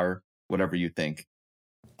 LR, whatever you think.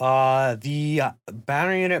 The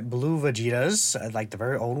banner unit Blue Vegetas, like the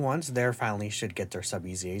very old ones, they finally should get their sub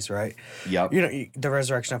EZAs, right? Yep. The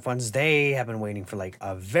Resurrection F ones, they have been waiting for like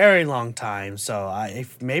a very long time. So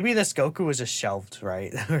if maybe this Goku was just shelved,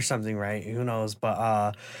 right, or something, right? Who knows?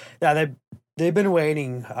 But yeah, they've been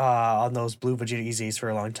waiting on those Blue Vegeta EZAs for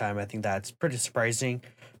a long time. I think that's pretty surprising.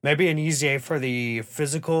 Maybe an EZA for the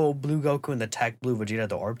physical Blue Goku and the tech Blue Vegeta,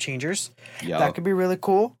 the Orb Changers. Yeah, that could be really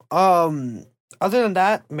cool. Other than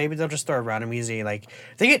that, maybe they'll just throw a random EZA. Like,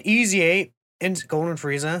 they get EZA in Golden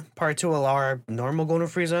Frieza, Part 2 LR, normal Golden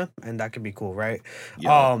Frieza, and that could be cool, right?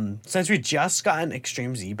 Yeah. Since we just got an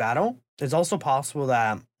Extreme Z battle, it's also possible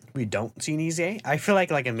that we don't see an EZA. I feel like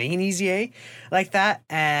a main EZA like that,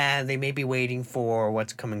 and they may be waiting for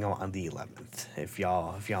what's coming out on the 11th, if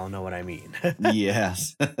y'all know what I mean.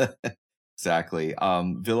 Yes. Exactly.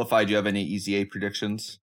 Vilify, do you have any EZA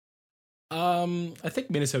predictions? I think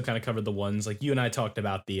Minato kind of covered the ones. Like, you and I talked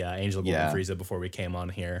about the Angel Golden Frieza before we came on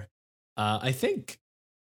here. I think,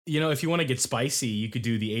 if you want to get spicy, you could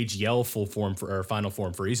do the AGL full form or final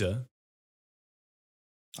form Frieza.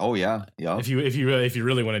 Oh yeah. If you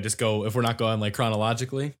really want to just go, if we're not going like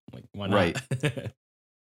chronologically, like why not? Right.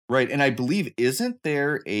 Right. And I believe, isn't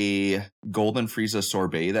there a Golden Frieza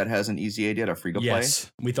sorbet that has an EZA yet, a free to play? Yes.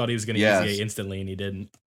 We thought he was going to EZA instantly, and he didn't.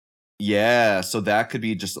 Yeah, so that could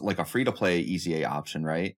be just like a free-to-play EZA option,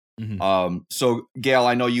 right? Mm-hmm. So, Gail,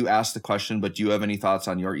 I know you asked the question, but do you have any thoughts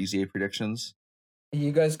on your EZA predictions?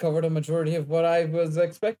 You guys covered a majority of what I was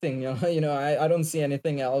expecting. I don't see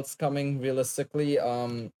anything else coming realistically.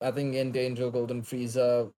 I think in Angel Golden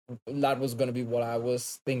Frieza, that was going to be what I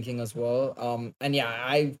was thinking as well. And yeah,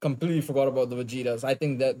 I completely forgot about the Vegetas. I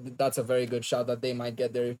think that's a very good shot that they might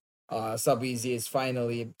get their sub EZAs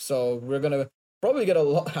finally. So we're gonna probably get a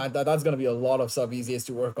lot. That's gonna be a lot of sub EZAs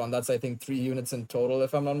to work on. That's I think 3 units in total,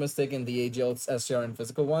 if I'm not mistaken. The AGL, SCR, and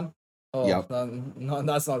physical one. Oh, Yep. no,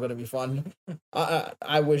 that's not gonna be fun.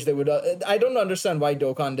 I wish they would. I don't understand why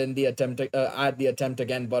Dokkan didn't add the attempt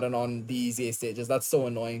again button on the EZA stages. That's so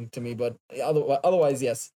annoying to me. But otherwise,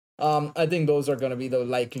 yes. I think those are gonna be the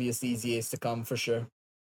likeliest EZAs to come for sure.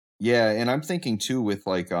 Yeah, and I'm thinking too with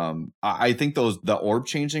like I think the orb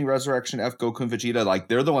changing Resurrection F Goku and Vegeta, like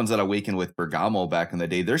they're the ones that awakened with Bergamo back in the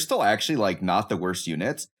day. They're still actually like not the worst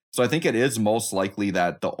units. So I think it is most likely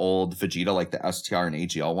that the old Vegeta, like the STR and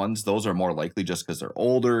AGL ones, those are more likely just because they're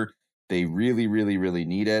older. They really, really, really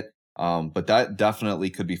need it. But that definitely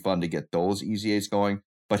could be fun to get those EZAs going.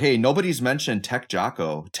 But hey, nobody's mentioned Tech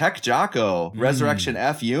Jocko. Tech Jocko, Resurrection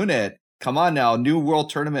F unit. Come on now, new world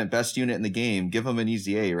tournament, best unit in the game. Give him an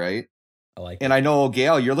EZA, right? I like And I know,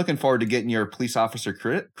 Gail, you're looking forward to getting your police officer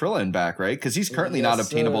Krillin back, right? Because he's currently not Yes,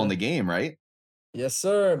 obtainable in sir. the game, right? Yes,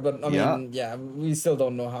 sir. But I Yeah. mean, yeah, we still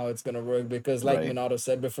don't know how it's gonna work because, like Right. Minato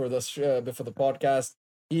said before before the podcast,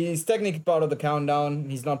 he's technically part of the countdown.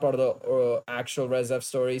 He's not part of the actual ResF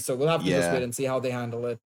story, so we'll have to just Yeah. wait and see how they handle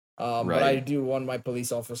it. But I Right. do want my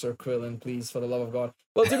police officer Krillin, please, for the love of God.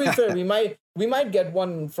 Well, to be fair, we might get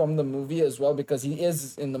one from the movie as well because he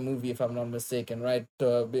is in the movie, if I'm not mistaken, right?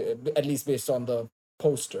 At least based on the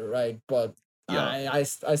poster, right? But Yeah. I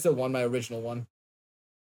still want my original one.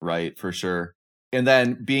 Right, for sure. And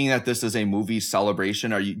then being that this is a movie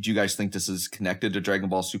celebration, do you guys think this is connected to Dragon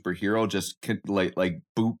Ball Superhero, just like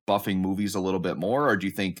boot buffing movies a little bit more, or do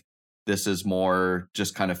you think this is more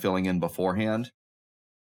just kind of filling in beforehand?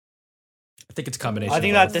 I think it's a combination. I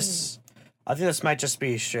think of that both. this might just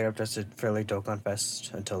be straight up just a fairly Dokkan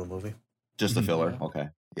Fest until the movie. Just the Mhm. filler? Yeah. Okay.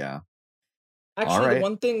 Yeah. Actually, right.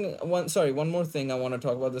 one more thing I want to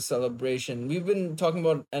talk about the celebration. We've been talking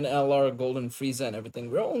about an LR Golden Frieza and everything.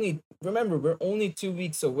 We're only 2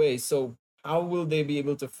 weeks away. So how will they be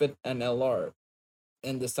able to fit an LR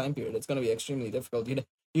in this time period? It's going to be extremely difficult.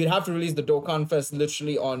 You'd have to release the Dokkan Fest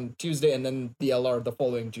literally on Tuesday and then the LR the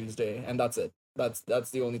following Tuesday, and that's it.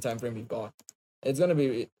 That's the only time frame we've got. It's gonna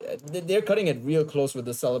be they're cutting it real close with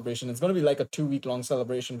the celebration. It's gonna be like a 2 week long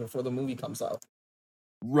celebration before the movie comes out.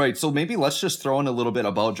 Right. So maybe let's just throw in a little bit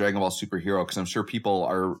about Dragon Ball Superhero because I'm sure people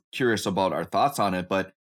are curious about our thoughts on it.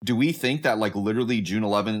 But do we think that like literally June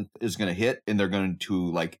 11th is going to hit and they're going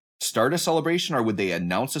to like start a celebration, or would they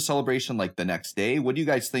announce a celebration like the next day? What do you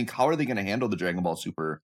guys think? How are they going to handle the Dragon Ball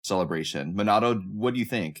Super celebration? Minato, what do you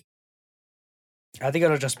think? I think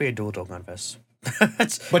it'll just be a dual Dokkan Fest.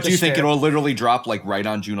 But do you think it'll literally drop like right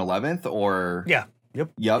on June 11th or? Yeah.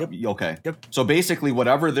 Yep. Yep. Okay. Yep. So basically,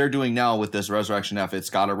 whatever they're doing now with this Resurrection F, it's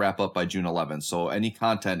got to wrap up by June 11th. So any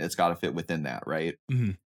content, it's got to fit within that, right?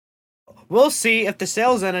 Mhm. We'll see if the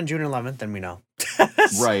sales end on June 11th. Then we know.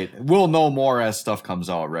 Right. We'll know more as stuff comes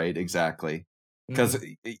out, right? Exactly. Because,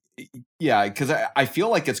 yeah, because I feel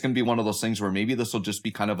like it's going to be one of those things where maybe this will just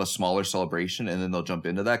be kind of a smaller celebration and then they'll jump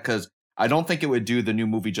into that. Because I don't think it would do the new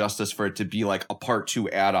movie justice for it to be like a part 2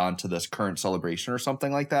 add on to this current celebration or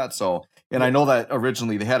something like that. So, and I know that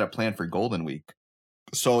originally they had it planned for Golden Week.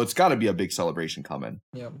 So it's got to be a big celebration coming.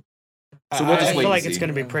 Yeah. So we'll just I wait feel and like see. it's going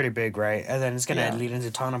to be pretty big, right? And then it's going to Yeah. lead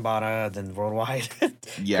into Tanabata, then worldwide.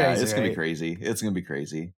 Yeah, Crazy, it's gonna be right? crazy. It's gonna be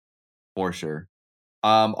crazy, for sure.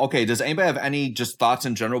 Okay. Does anybody have any just thoughts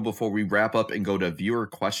in general before we wrap up and go to viewer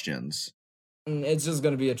questions? It's just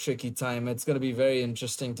going to be a tricky time. It's going to be very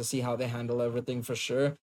interesting to see how they handle everything for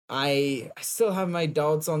sure. I still have my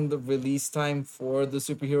doubts on the release time for the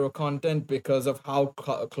superhero content because of how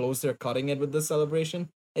close they're cutting it with the celebration.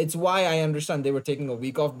 It's why I understand they were taking a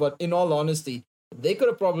week off, but in all honesty, they could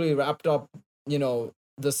have probably wrapped up,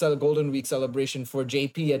 the Golden Week celebration for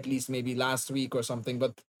JP at least maybe last week or something.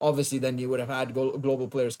 But obviously, then you would have had global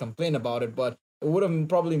players complain about it. But it would have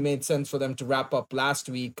probably made sense for them to wrap up last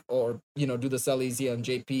week or do the Cell Easy and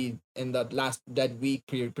JP in that last dead week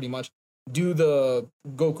period, pretty much do the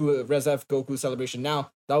ResF Goku celebration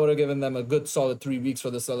now. That would have given them a good solid 3 weeks for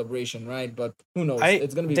the celebration, right? But who knows?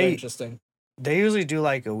 It's going to be very interesting. They usually do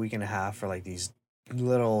like a week and a half for like these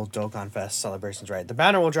little Dokkan Fest celebrations, right? The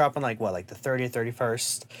banner will drop on like the 30th,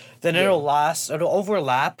 31st. Then it'll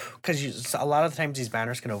overlap because a lot of times these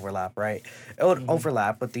banners can overlap, right? It would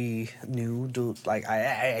overlap with the new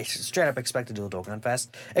I straight up expect to do a Dokkan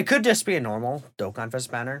Fest. It could just be a normal Dokkan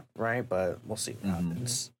Fest banner, right? But we'll see what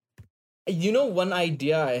happens. One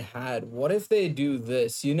idea I had, what if they do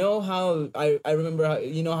this? You know how I remember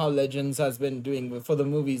how Legends has been doing for the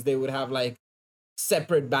movies, they would have like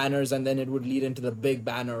separate banners and then it would lead into the big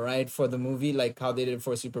banner, right? For the movie, like how they did it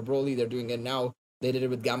for Super Broly, they're doing it now. They did it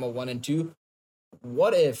with Gamma 1 and 2.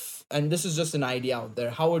 what if, and this is just an idea out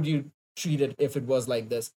there, how would you treat it if it was like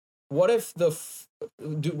this? What if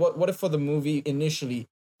what if for the movie initially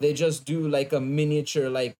they just do like a miniature,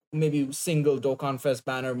 like maybe single Dokkan Fest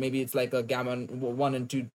banner, maybe it's like a Gamma 1 and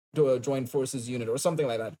 2 joint forces unit or something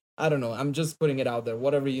like that. I don't know. I'm just putting it out there,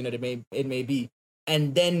 whatever unit it may be.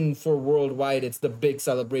 And then for worldwide, it's the big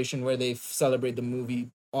celebration where they celebrate the movie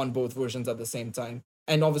on both versions at the same time.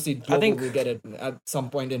 And obviously, I global think will get it at some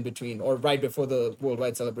point in between or right before the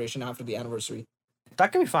worldwide celebration after the anniversary.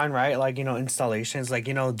 that could be fine, right? Like, installations. Like,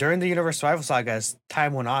 during the Universe Survival Saga, as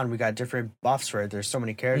time went on, we got different buffs for it. There's so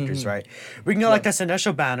many characters, right? We can get, like, this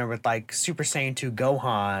initial banner with, like, Super Saiyan 2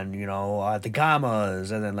 Gohan, the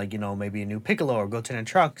Gammas, and then, like, maybe a new Piccolo or Goten and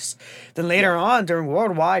Trunks. Then later on, during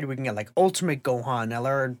Worldwide, we can get, like, Ultimate Gohan,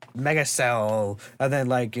 LR Mega Cell, and then,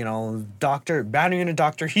 like, Banner Unit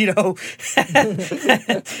Dr. Hito.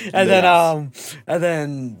 And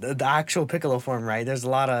then the actual Piccolo form, right? There's a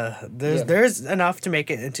lot of... There's enough to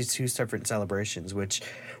make it into two separate celebrations, which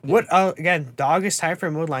would again, the August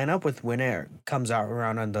timeframe would line up with when it comes out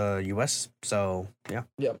around on the US. So yeah,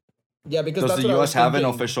 because does that's the what I was US have an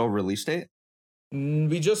thinking. official release date?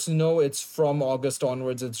 We just know it's from August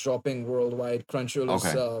onwards. It's dropping worldwide. Crunchyroll is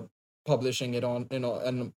Okay. publishing it on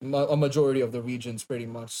and a majority of the regions pretty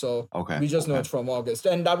much. So Okay. we just know okay. it's from August,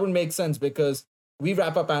 and that would make sense because we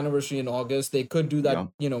wrap up anniversary in August. They could do that,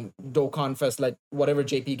 Dokkan Fest, like whatever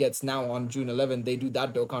JP gets now on June 11th. They do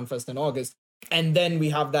that Dokkan Fest in August, and then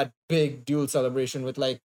we have that big dual celebration with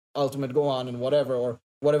like Ultimate Gohan and whatever, or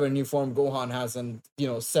whatever new form Gohan has, and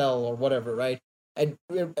Cell or whatever, right? And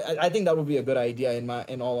I think that would be a good idea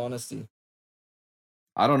in all honesty.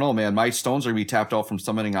 I don't know, man. My stones are gonna be tapped out from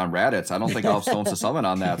summoning on Raditz. I don't think I'll have stones to summon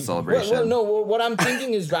on that celebration. Well, no. What I'm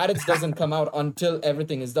thinking is Raditz doesn't come out until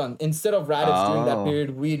everything is done. Instead of Raditz during that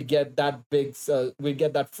period, we'd get that we'd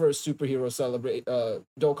get that first superhero celebrate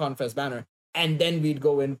Dokkan Fest banner, and then we'd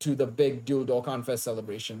go into the big dual Dokkan Fest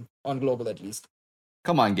celebration on global at least.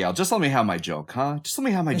 Come on, Gail. Just let me have my joke, huh? Just let me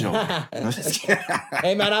have my joke.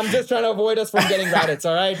 Hey, man, I'm just trying to avoid us from getting Raditz,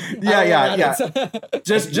 all right? Yeah.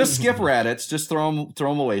 just skip Raditz. Just throw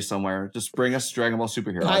him away somewhere. Just bring us Dragon Ball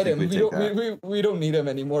Superhero. Hide him. We don't need him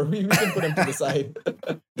anymore. We can put him to the side.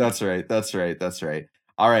 That's right.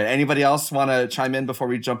 All right. Anybody else want to chime in before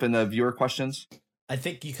we jump into viewer questions? I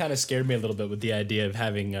think you kind of scared me a little bit with the idea of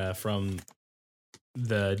having from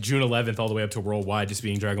the June 11th all the way up to worldwide just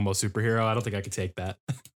being Dragon Ball Superhero. I don't think I could take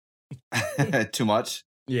that. Too much?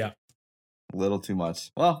 Yeah. A little too much.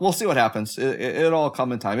 Well, we'll see what happens. It'll all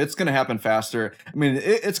come in time. It's going to happen faster. I mean,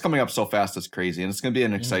 it's coming up so fast. It's crazy. And it's going to be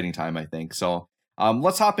an exciting time, I think. So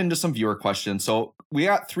let's hop into some viewer questions. So we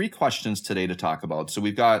got 3 questions today to talk about. So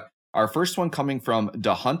we've got our first one coming from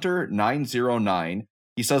DeHunter909.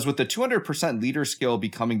 He says, with the 200% leader skill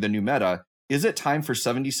becoming the new meta, is it time for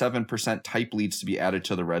 77% type leads to be added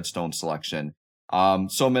to the Redstone selection?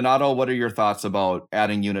 So Minato, what are your thoughts about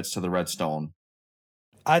adding units to the Redstone?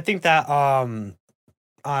 I think that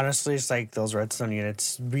honestly, it's like those Redstone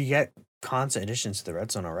units. We get constant additions to the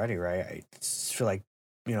Redstone already, right? I just feel like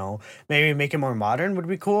maybe make it more modern would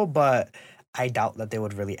be cool, but I doubt that they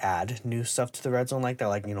would really add new stuff to the Redstone like that,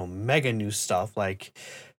 like mega new stuff, like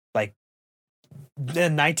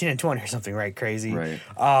 19 and 20 or something, right? Crazy. Right.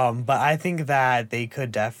 But I think that they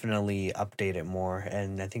could definitely update it more,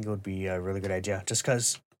 and I think it would be a really good idea. Just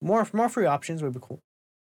because more free options would be cool.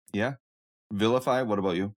 Yeah. Vilify, what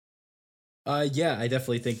about you? Yeah, I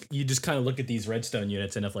definitely think you just kind of look at these Redstone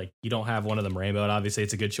units, and if like you don't have one of them rainbowed, obviously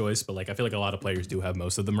it's a good choice. But like I feel like a lot of players do have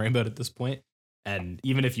most of them rainbowed at this point. And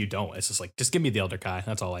even if you don't, it's just like just give me the Elder Kai.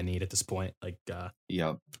 That's all I need at this point. Like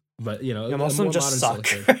yeah. But most of them just suck.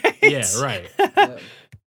 Right? Yeah, right.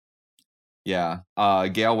 Yeah.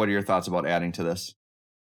 Gail, what are your thoughts about adding to this?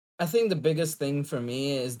 I think the biggest thing for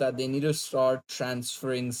me is that they need to start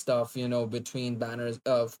transferring stuff, between banners,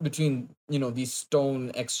 between these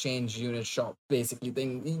stone exchange unit shop basically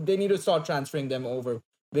thing. They need to start transferring them over,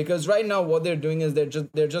 because right now what they're doing is they're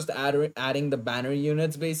just adding the banner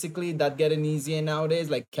units basically that get an easy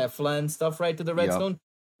nowadays, like Kefla and stuff, right, to the Redstone. Yep.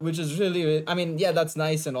 Which is really, I mean, yeah, that's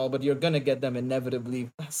nice and all, but you're gonna get them inevitably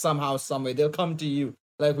somehow, some way. They'll come to you,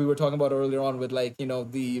 like we were talking about earlier on with like the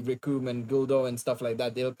Rikum and Guldo and stuff like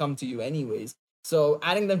that. They'll come to you anyways. So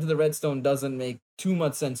adding them to the Redstone doesn't make too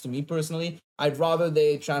much sense to me personally. I'd rather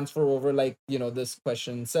they transfer over, like this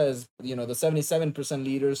question says, the 77%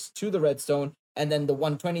 leaders to the Redstone, and then the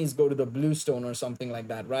 120s go to the Bluestone or something like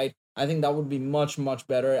that, right? I think that would be much, much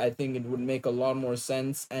better. I think it would make a lot more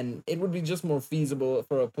sense, and it would be just more feasible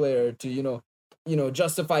for a player to,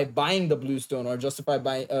 justify buying the Bluestone or justify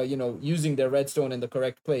buying, using their Redstone in the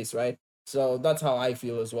correct place, right? So that's how I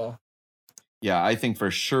feel as well. Yeah, I think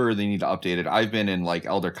for sure they need to update it. I've been in like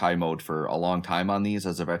Elder Kai mode for a long time on these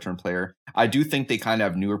as a veteran player. I do think they kind of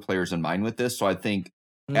have newer players in mind with this. So I think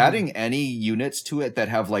adding any units to it that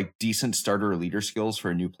have like decent starter or leader skills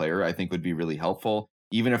for a new player, I think would be really helpful.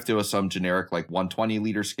 Even if there was some generic like 120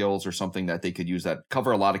 leader skills or something that they could use that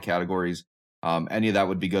cover a lot of categories, any of that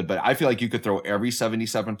would be good. But I feel like you could throw every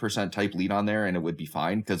 77% type lead on there and it would be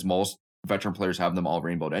fine because most veteran players have them all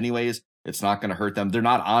rainbowed anyways. It's not going to hurt them. They're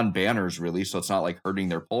not on banners really, so it's not like hurting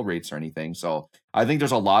their pull rates or anything. So I think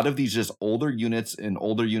there's a lot of these just older units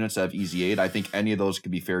that have easy aid. I think any of those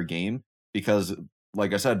could be fair game because,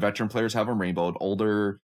 like I said, veteran players have them rainbowed.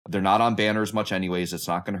 Older, they're not on banners much anyways. It's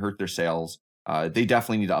not going to hurt their sales. They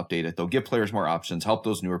definitely need to update it though. Give players more options. Help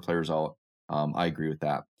those newer players out. I agree with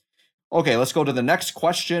that. Okay, let's go to the next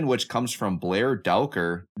question, which comes from Blair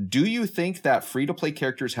Dowker. Do you think that free-to-play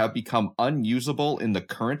characters have become unusable in the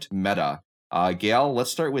current meta? Gail,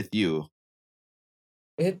 let's start with you.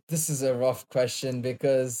 This is a rough question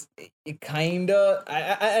because it kind of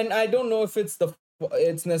I don't know if it's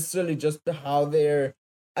necessarily just how they're.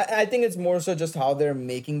 I think it's more so just how they're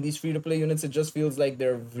making these free-to-play units. It just feels like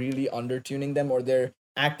they're really undertuning them, or they're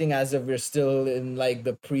acting as if we're still in like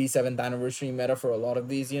the pre-7th anniversary meta for a lot of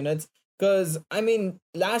these units. Because, I mean,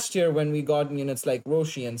 last year when we got units like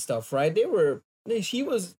Roshi and stuff, right? He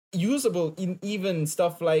was usable in even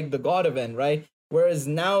stuff like the God event, right? Whereas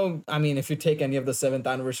now, I mean, if you take any of the 7th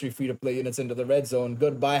anniversary free-to-play units into the red zone,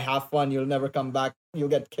 goodbye, have fun, you'll never come back. You'll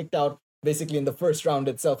get kicked out basically in the first round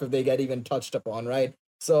itself if they get even touched upon, right?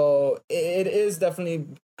 So it is definitely,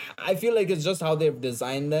 I feel like it's just how they're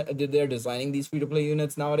designing these free-to-play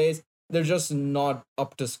units nowadays. They're just not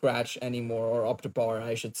up to scratch anymore, or up to par,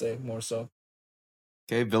 I should say, more so.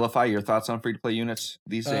 Okay, Vilify, your thoughts on free-to-play units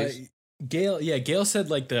these days? Gail said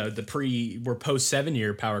like we're post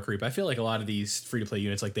 7-year power creep. I feel like a lot of these free-to-play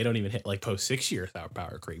units, like they don't even hit like post 6-year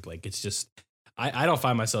power creep. Like it's just, I don't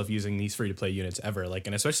find myself using these free-to-play units ever. Like,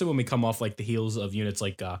 and especially when we come off like the heels of units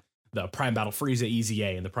like the Prime Battle Frieza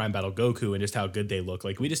EZA and the Prime Battle Goku and just how good they look.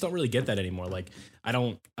 Like we just don't really get that anymore. Like I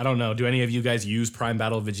don't know. Do any of you guys use Prime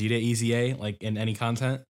Battle Vegeta EZA like in any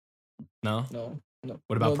content? No.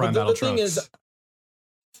 What about Prime Battle Trunks?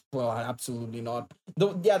 Well, absolutely not.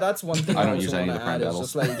 That's one thing I don't use any of the Prime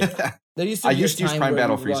Battles. Just like, there used to I used to use Prime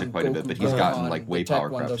Battle Frieza quite a bit, but he's gotten like way power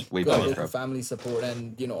crept. Family support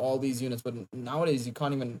and all these units, but nowadays you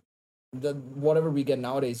can't even. Whatever we get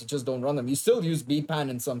nowadays, you just don't run them. You still use B-Pan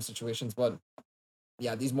in some situations, but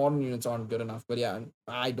yeah, these modern units aren't good enough. But yeah,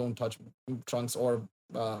 I don't touch Trunks or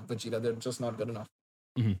Vegeta. They're just not good enough.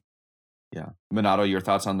 Mm-hmm. Yeah. Minato, your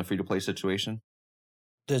thoughts on the free-to-play situation?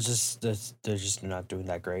 They're just not doing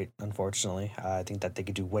that great, unfortunately. I think that they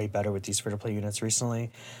could do way better with these free-to-play units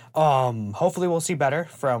recently. Hopefully we'll see better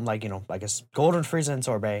from I guess Golden Frieza and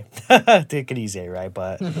Sorbet. Take it easy, right?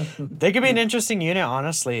 But they could be an interesting unit,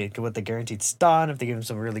 honestly, with the guaranteed stun if they give them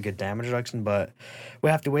some really good damage reduction. But we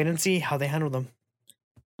have to wait and see how they handle them.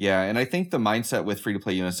 Yeah, and I think the mindset with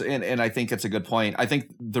free-to-play units, and I think it's a good point. I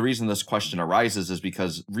think the reason this question arises is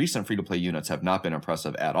because recent free-to-play units have not been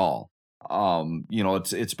impressive at all.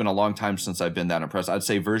 It's been a long time since I've been that impressed. I'd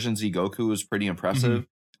say version Z Goku is pretty impressive.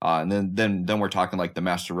 And then we're talking like the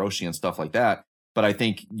Master Roshi and stuff like that. But I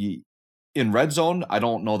think in Red Zone, I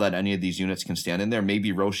don't know that any of these units can stand in there.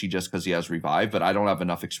 Maybe Roshi just because he has Revive, but I don't have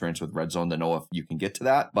enough experience with Red Zone to know if you can get to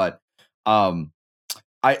that. But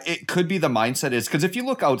it could be the mindset is because if you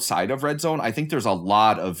look outside of Red Zone, I think there's a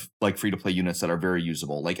lot of like free-to-play units that are very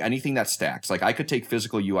usable. Like anything that stacks. Like I could take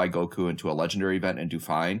physical UI Goku into a legendary event and do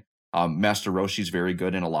fine. Master Roshi's very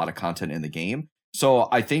good in a lot of content in the game. So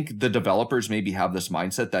I think the developers maybe have this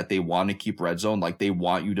mindset that they want to keep Red Zone. Like they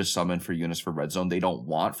want you to summon for units for Red Zone. They don't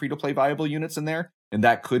want free-to-play viable units in there. And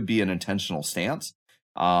that could be an intentional stance.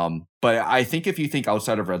 But I think if you think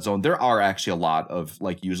outside of Red Zone, there are actually a lot of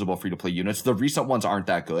like usable free-to-play units. The recent ones aren't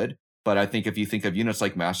that good. But I think if you think of units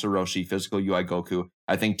like Master Roshi, Physical UI Goku,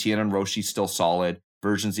 I think Tien Roshi's still solid.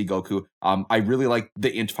 Version Z Goku. I really like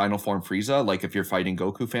the Int Final Form Frieza. Like if you're fighting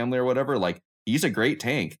Goku family or whatever, like he's a great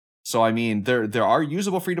tank. So I mean, there are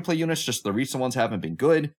usable free-to-play units, just the recent ones haven't been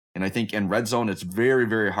good. And I think in Red Zone, it's very,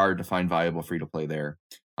 very hard to find viable free-to-play there.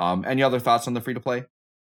 Any other thoughts on the free-to-play?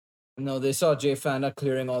 No, they saw Jay Fanta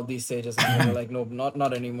clearing all these stages and they were like, no,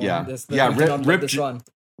 not anymore. Yeah,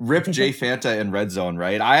 Rip Jay Fanta in Red Zone,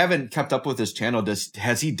 right? I haven't kept up with his channel.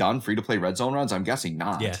 Has he done free-to-play Red Zone runs? I'm guessing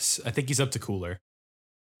not. Yes, I think he's up to Cooler.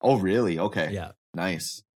 Oh, really? Okay. Yeah.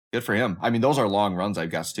 Nice. Good for him. I mean, those are long runs, I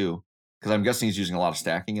guess, too. Because I'm guessing he's using a lot of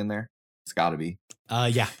stacking in there. It's got to be.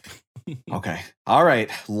 Yeah. Okay. All right.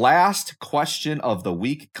 Last question of the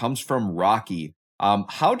week comes from Rocky.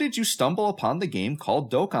 How did you stumble upon the game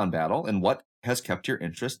called Dokkan Battle, and what has kept your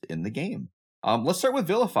interest in the game? Let's start with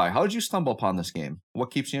Vilify. How did you stumble upon this game?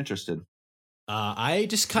 What keeps you interested? I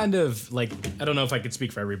just kind of like, I don't know if I could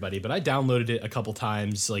speak for everybody, but I downloaded it a couple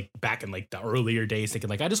times, like back in like the earlier days, thinking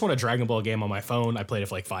like, I just want a Dragon Ball game on my phone. I played it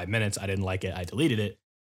for like 5 minutes. I didn't like it. I deleted it.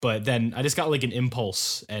 But then I just got like an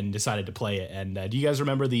impulse and decided to play it. And do you guys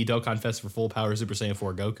remember the Dokkan Fest for Full Power Super Saiyan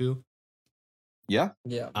 4 Goku? Yeah.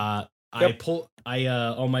 Yeah. On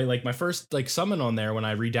my first like summon on there when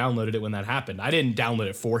I re-downloaded it when that happened. I didn't download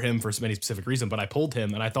it for him for any specific reason, but I pulled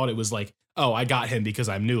him and I thought it was like, oh, I got him because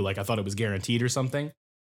I'm new. Like I thought it was guaranteed or something.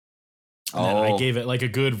 And then I gave it like a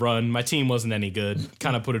good run. My team wasn't any good.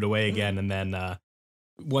 Kind of put it away again. And then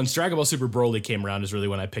once Dragon Ball Super Broly came around is really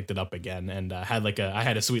when I picked it up again and I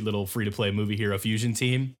had a sweet little free-to-play Movie Hero Fusion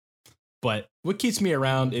team. But what keeps me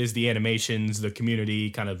around is the animations, the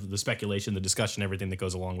community, kind of the speculation, the discussion, everything that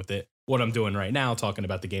goes along with it. What I'm doing right now, talking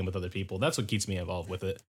about the game with other people. That's what keeps me involved with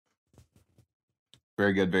it.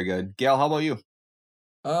 Very good, very good. Gail, how about you?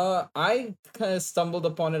 I kind of stumbled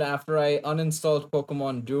upon it after I uninstalled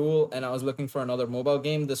Pokemon Duel and I was looking for another mobile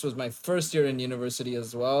game. This was my first year in university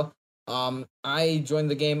as well. I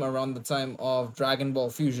joined the game around the time of Dragon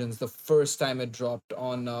Ball Fusions, the first time it dropped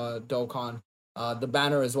on Dokkan. The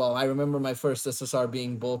banner as well. I remember my first SSR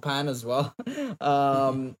being Bullpan as well.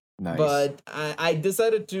 Nice. But I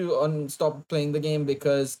decided to stop playing the game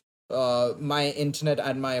because my internet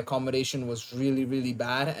at my accommodation was really, really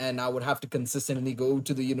bad, and I would have to consistently go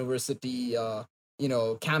to the university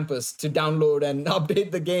campus to download and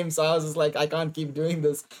update the game. So I was just like, I can't keep doing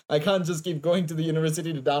this. I can't just keep going to the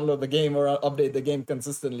university to download the game or update the game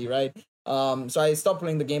consistently, right? So I stopped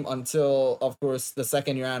playing the game until, of course, the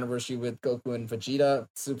second year anniversary with Goku and Vegeta,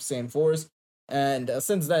 Super Saiyan 4s. And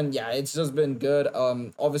since then, yeah, it's just been good.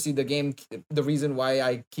 Obviously, the reason why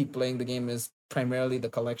I keep playing the game is primarily the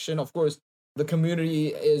collection. Of course, the community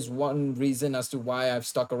is one reason as to why I've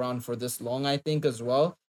stuck around for this long, I think, as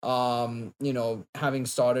well. Having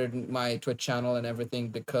started my Twitch channel and everything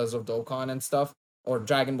because of Dokkan and stuff, or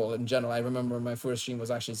Dragon Ball in general. I remember my first stream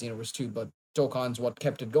was actually Xenoverse 2, but Dokkan's what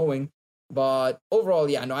kept it going. But overall,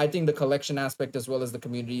 yeah, no, I think the collection aspect as well as the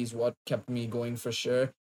community is what kept me going for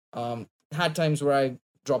sure. Had times where I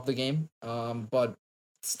dropped the game, but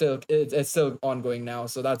still, it's still ongoing now,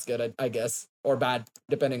 so that's good, I guess, or bad,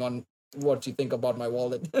 depending on what you think about my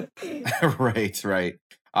wallet. Right.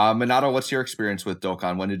 Minato, what's your experience with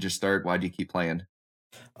Dokkan? When did you start? Why do you keep playing?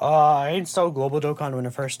 I installed Global Dokkan when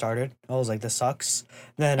it first started. I was like, this sucks.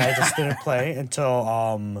 Then I just didn't play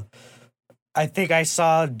until I think I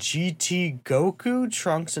saw GT Goku,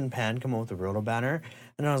 Trunks, and Pan come up with a Roto banner.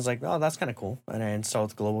 And I was like, oh, that's kind of cool. And I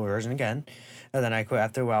installed the global version again. And then I quit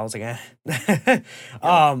after a while. I was like, eh.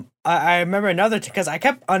 I remember another because I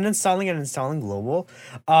kept uninstalling and installing global.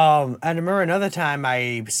 And I remember another time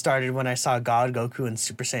I started when I saw God Goku and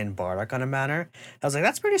Super Saiyan Bardock on a banner. I was like,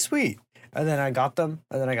 that's pretty sweet. And then I got them,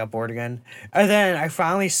 and then I got bored again. And then I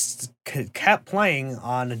finally kept playing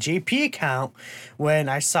on a JP account when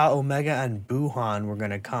I saw Omega and Buhan were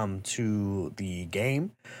going to come to the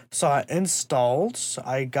game. So I installed,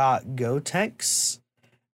 I got Gotenks.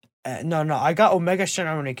 I got Omega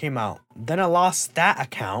Shenron when it came out. Then I lost that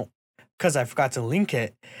account because I forgot to link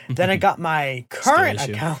it. Then I got my current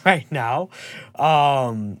account right now.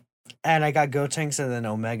 And I got Gotenks and then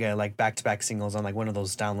Omega, like, back-to-back singles on, like, one of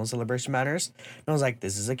those download celebration banners. And I was like,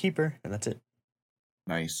 this is a keeper, and that's it.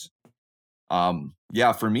 Nice.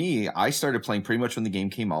 Yeah, for me, I started playing pretty much when the game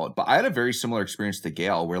came out, but I had a very similar experience to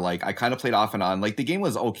Gale, where, like, I kind of played off and on. Like, the game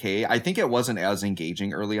was okay. I think it wasn't as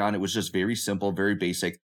engaging early on. It was just very simple, very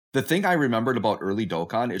basic. The thing I remembered about early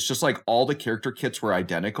Dokkan, it's just, like, all the character kits were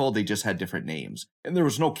identical. They just had different names. And there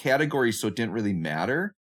was no category, so it didn't really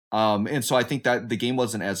matter. And so I think that the game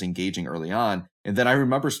wasn't as engaging early on. And then I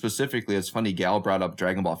remember specifically, it's funny, Gal brought up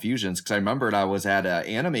Dragon Ball Fusions, because I remembered I was at an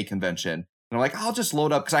anime convention, and I'm like, I'll just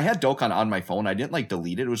load up, because I had Dokkan on my phone. I didn't, like,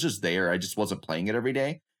 delete it. It was just there. I just wasn't playing it every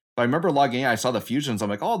day. But I remember logging in, I saw the Fusions. I'm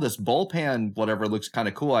like, oh, this Bullpan, whatever, looks kind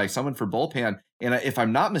of cool. I summoned for Bullpan. And if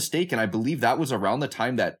I'm not mistaken, I believe that was around the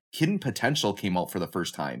time that Hidden Potential came out for the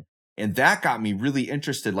first time. And that got me really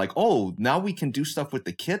interested, like, oh, now we can do stuff with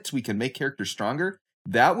the kits. We can make characters stronger.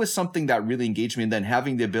 That was something that really engaged me. And then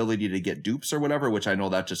having the ability to get dupes or whatever, which I know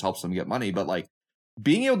that just helps them get money, but like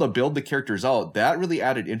being able to build the characters out, that really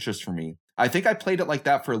added interest for me. I think I played it like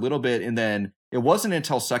that for a little bit. And then it wasn't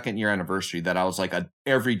until second year anniversary that I was like a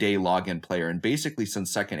everyday login player. And basically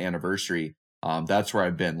since second anniversary, that's where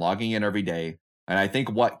I've been logging in every day. And I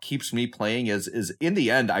think what keeps me playing is in the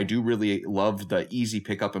end, I do really love the easy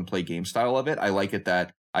pick up and play game style of it. I like it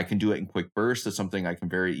that I can do it in quick bursts. It's something I can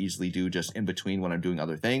very easily do just in between when I'm doing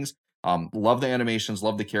other things. Love the animations,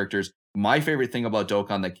 love the characters. My favorite thing about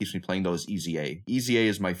Dokkan that keeps me playing though is EZA. EZA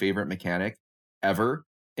is my favorite mechanic ever.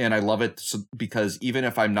 And I love it because even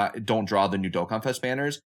if don't draw the new Dokkan Fest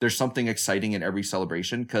banners, there's something exciting in every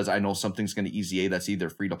celebration because I know something's going to EZA that's either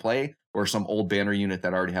free to play or some old banner unit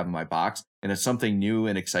that I already have in my box. And it's something new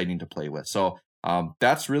and exciting to play with. So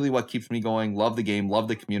that's really what keeps me going. Love the game, love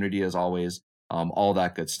the community as always, all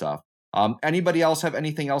that good stuff. Anybody else have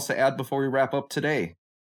anything else to add before we wrap up today?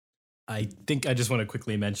 I think I just want to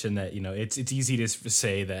quickly mention that, it's easy to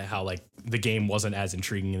say that how like the game wasn't as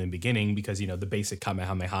intriguing in the beginning because, the basic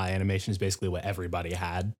Kamehameha animation is basically what everybody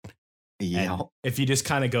had. Yeah. And if you just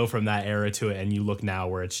kind of go from that era to it and you look now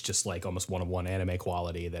where it's just like almost one-of-one anime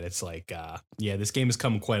quality, that it's like, this game has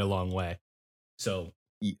come quite a long way. So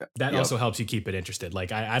that also helps you keep it interested.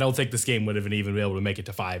 Like, I don't think this game would have even been able to make it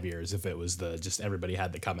to 5 years if it was just everybody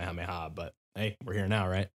had the Kamehameha, but hey, we're here now,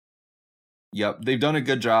 right? Yep, they've done a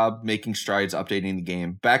good job making strides, updating the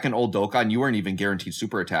game. Back in old Dokkan, you weren't even guaranteed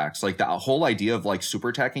super attacks. Like, the whole idea of like super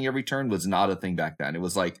attacking every turn was not a thing back then. It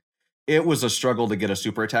was a struggle to get a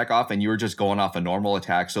super attack off, and you were just going off a normal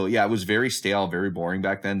attack. So yeah, it was very stale, very boring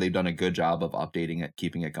back then. They've done a good job of updating it,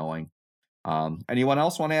 keeping it going. Anyone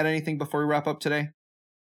else want to add anything before we wrap up today?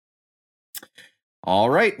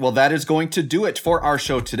 All right, well, that is going to do it for our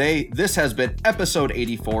show today. This has been episode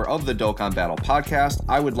 84 of the Dokkan Battle podcast.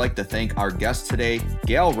 I would like to thank our guests today,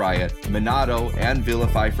 Gale Riot, Minato, and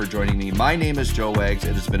Vilify for joining me. My name is Joe Wags.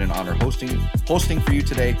 It has been an honor hosting for you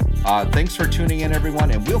today. Thanks for tuning in,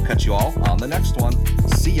 everyone, and we'll catch you all on the next one.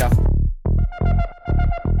 See ya.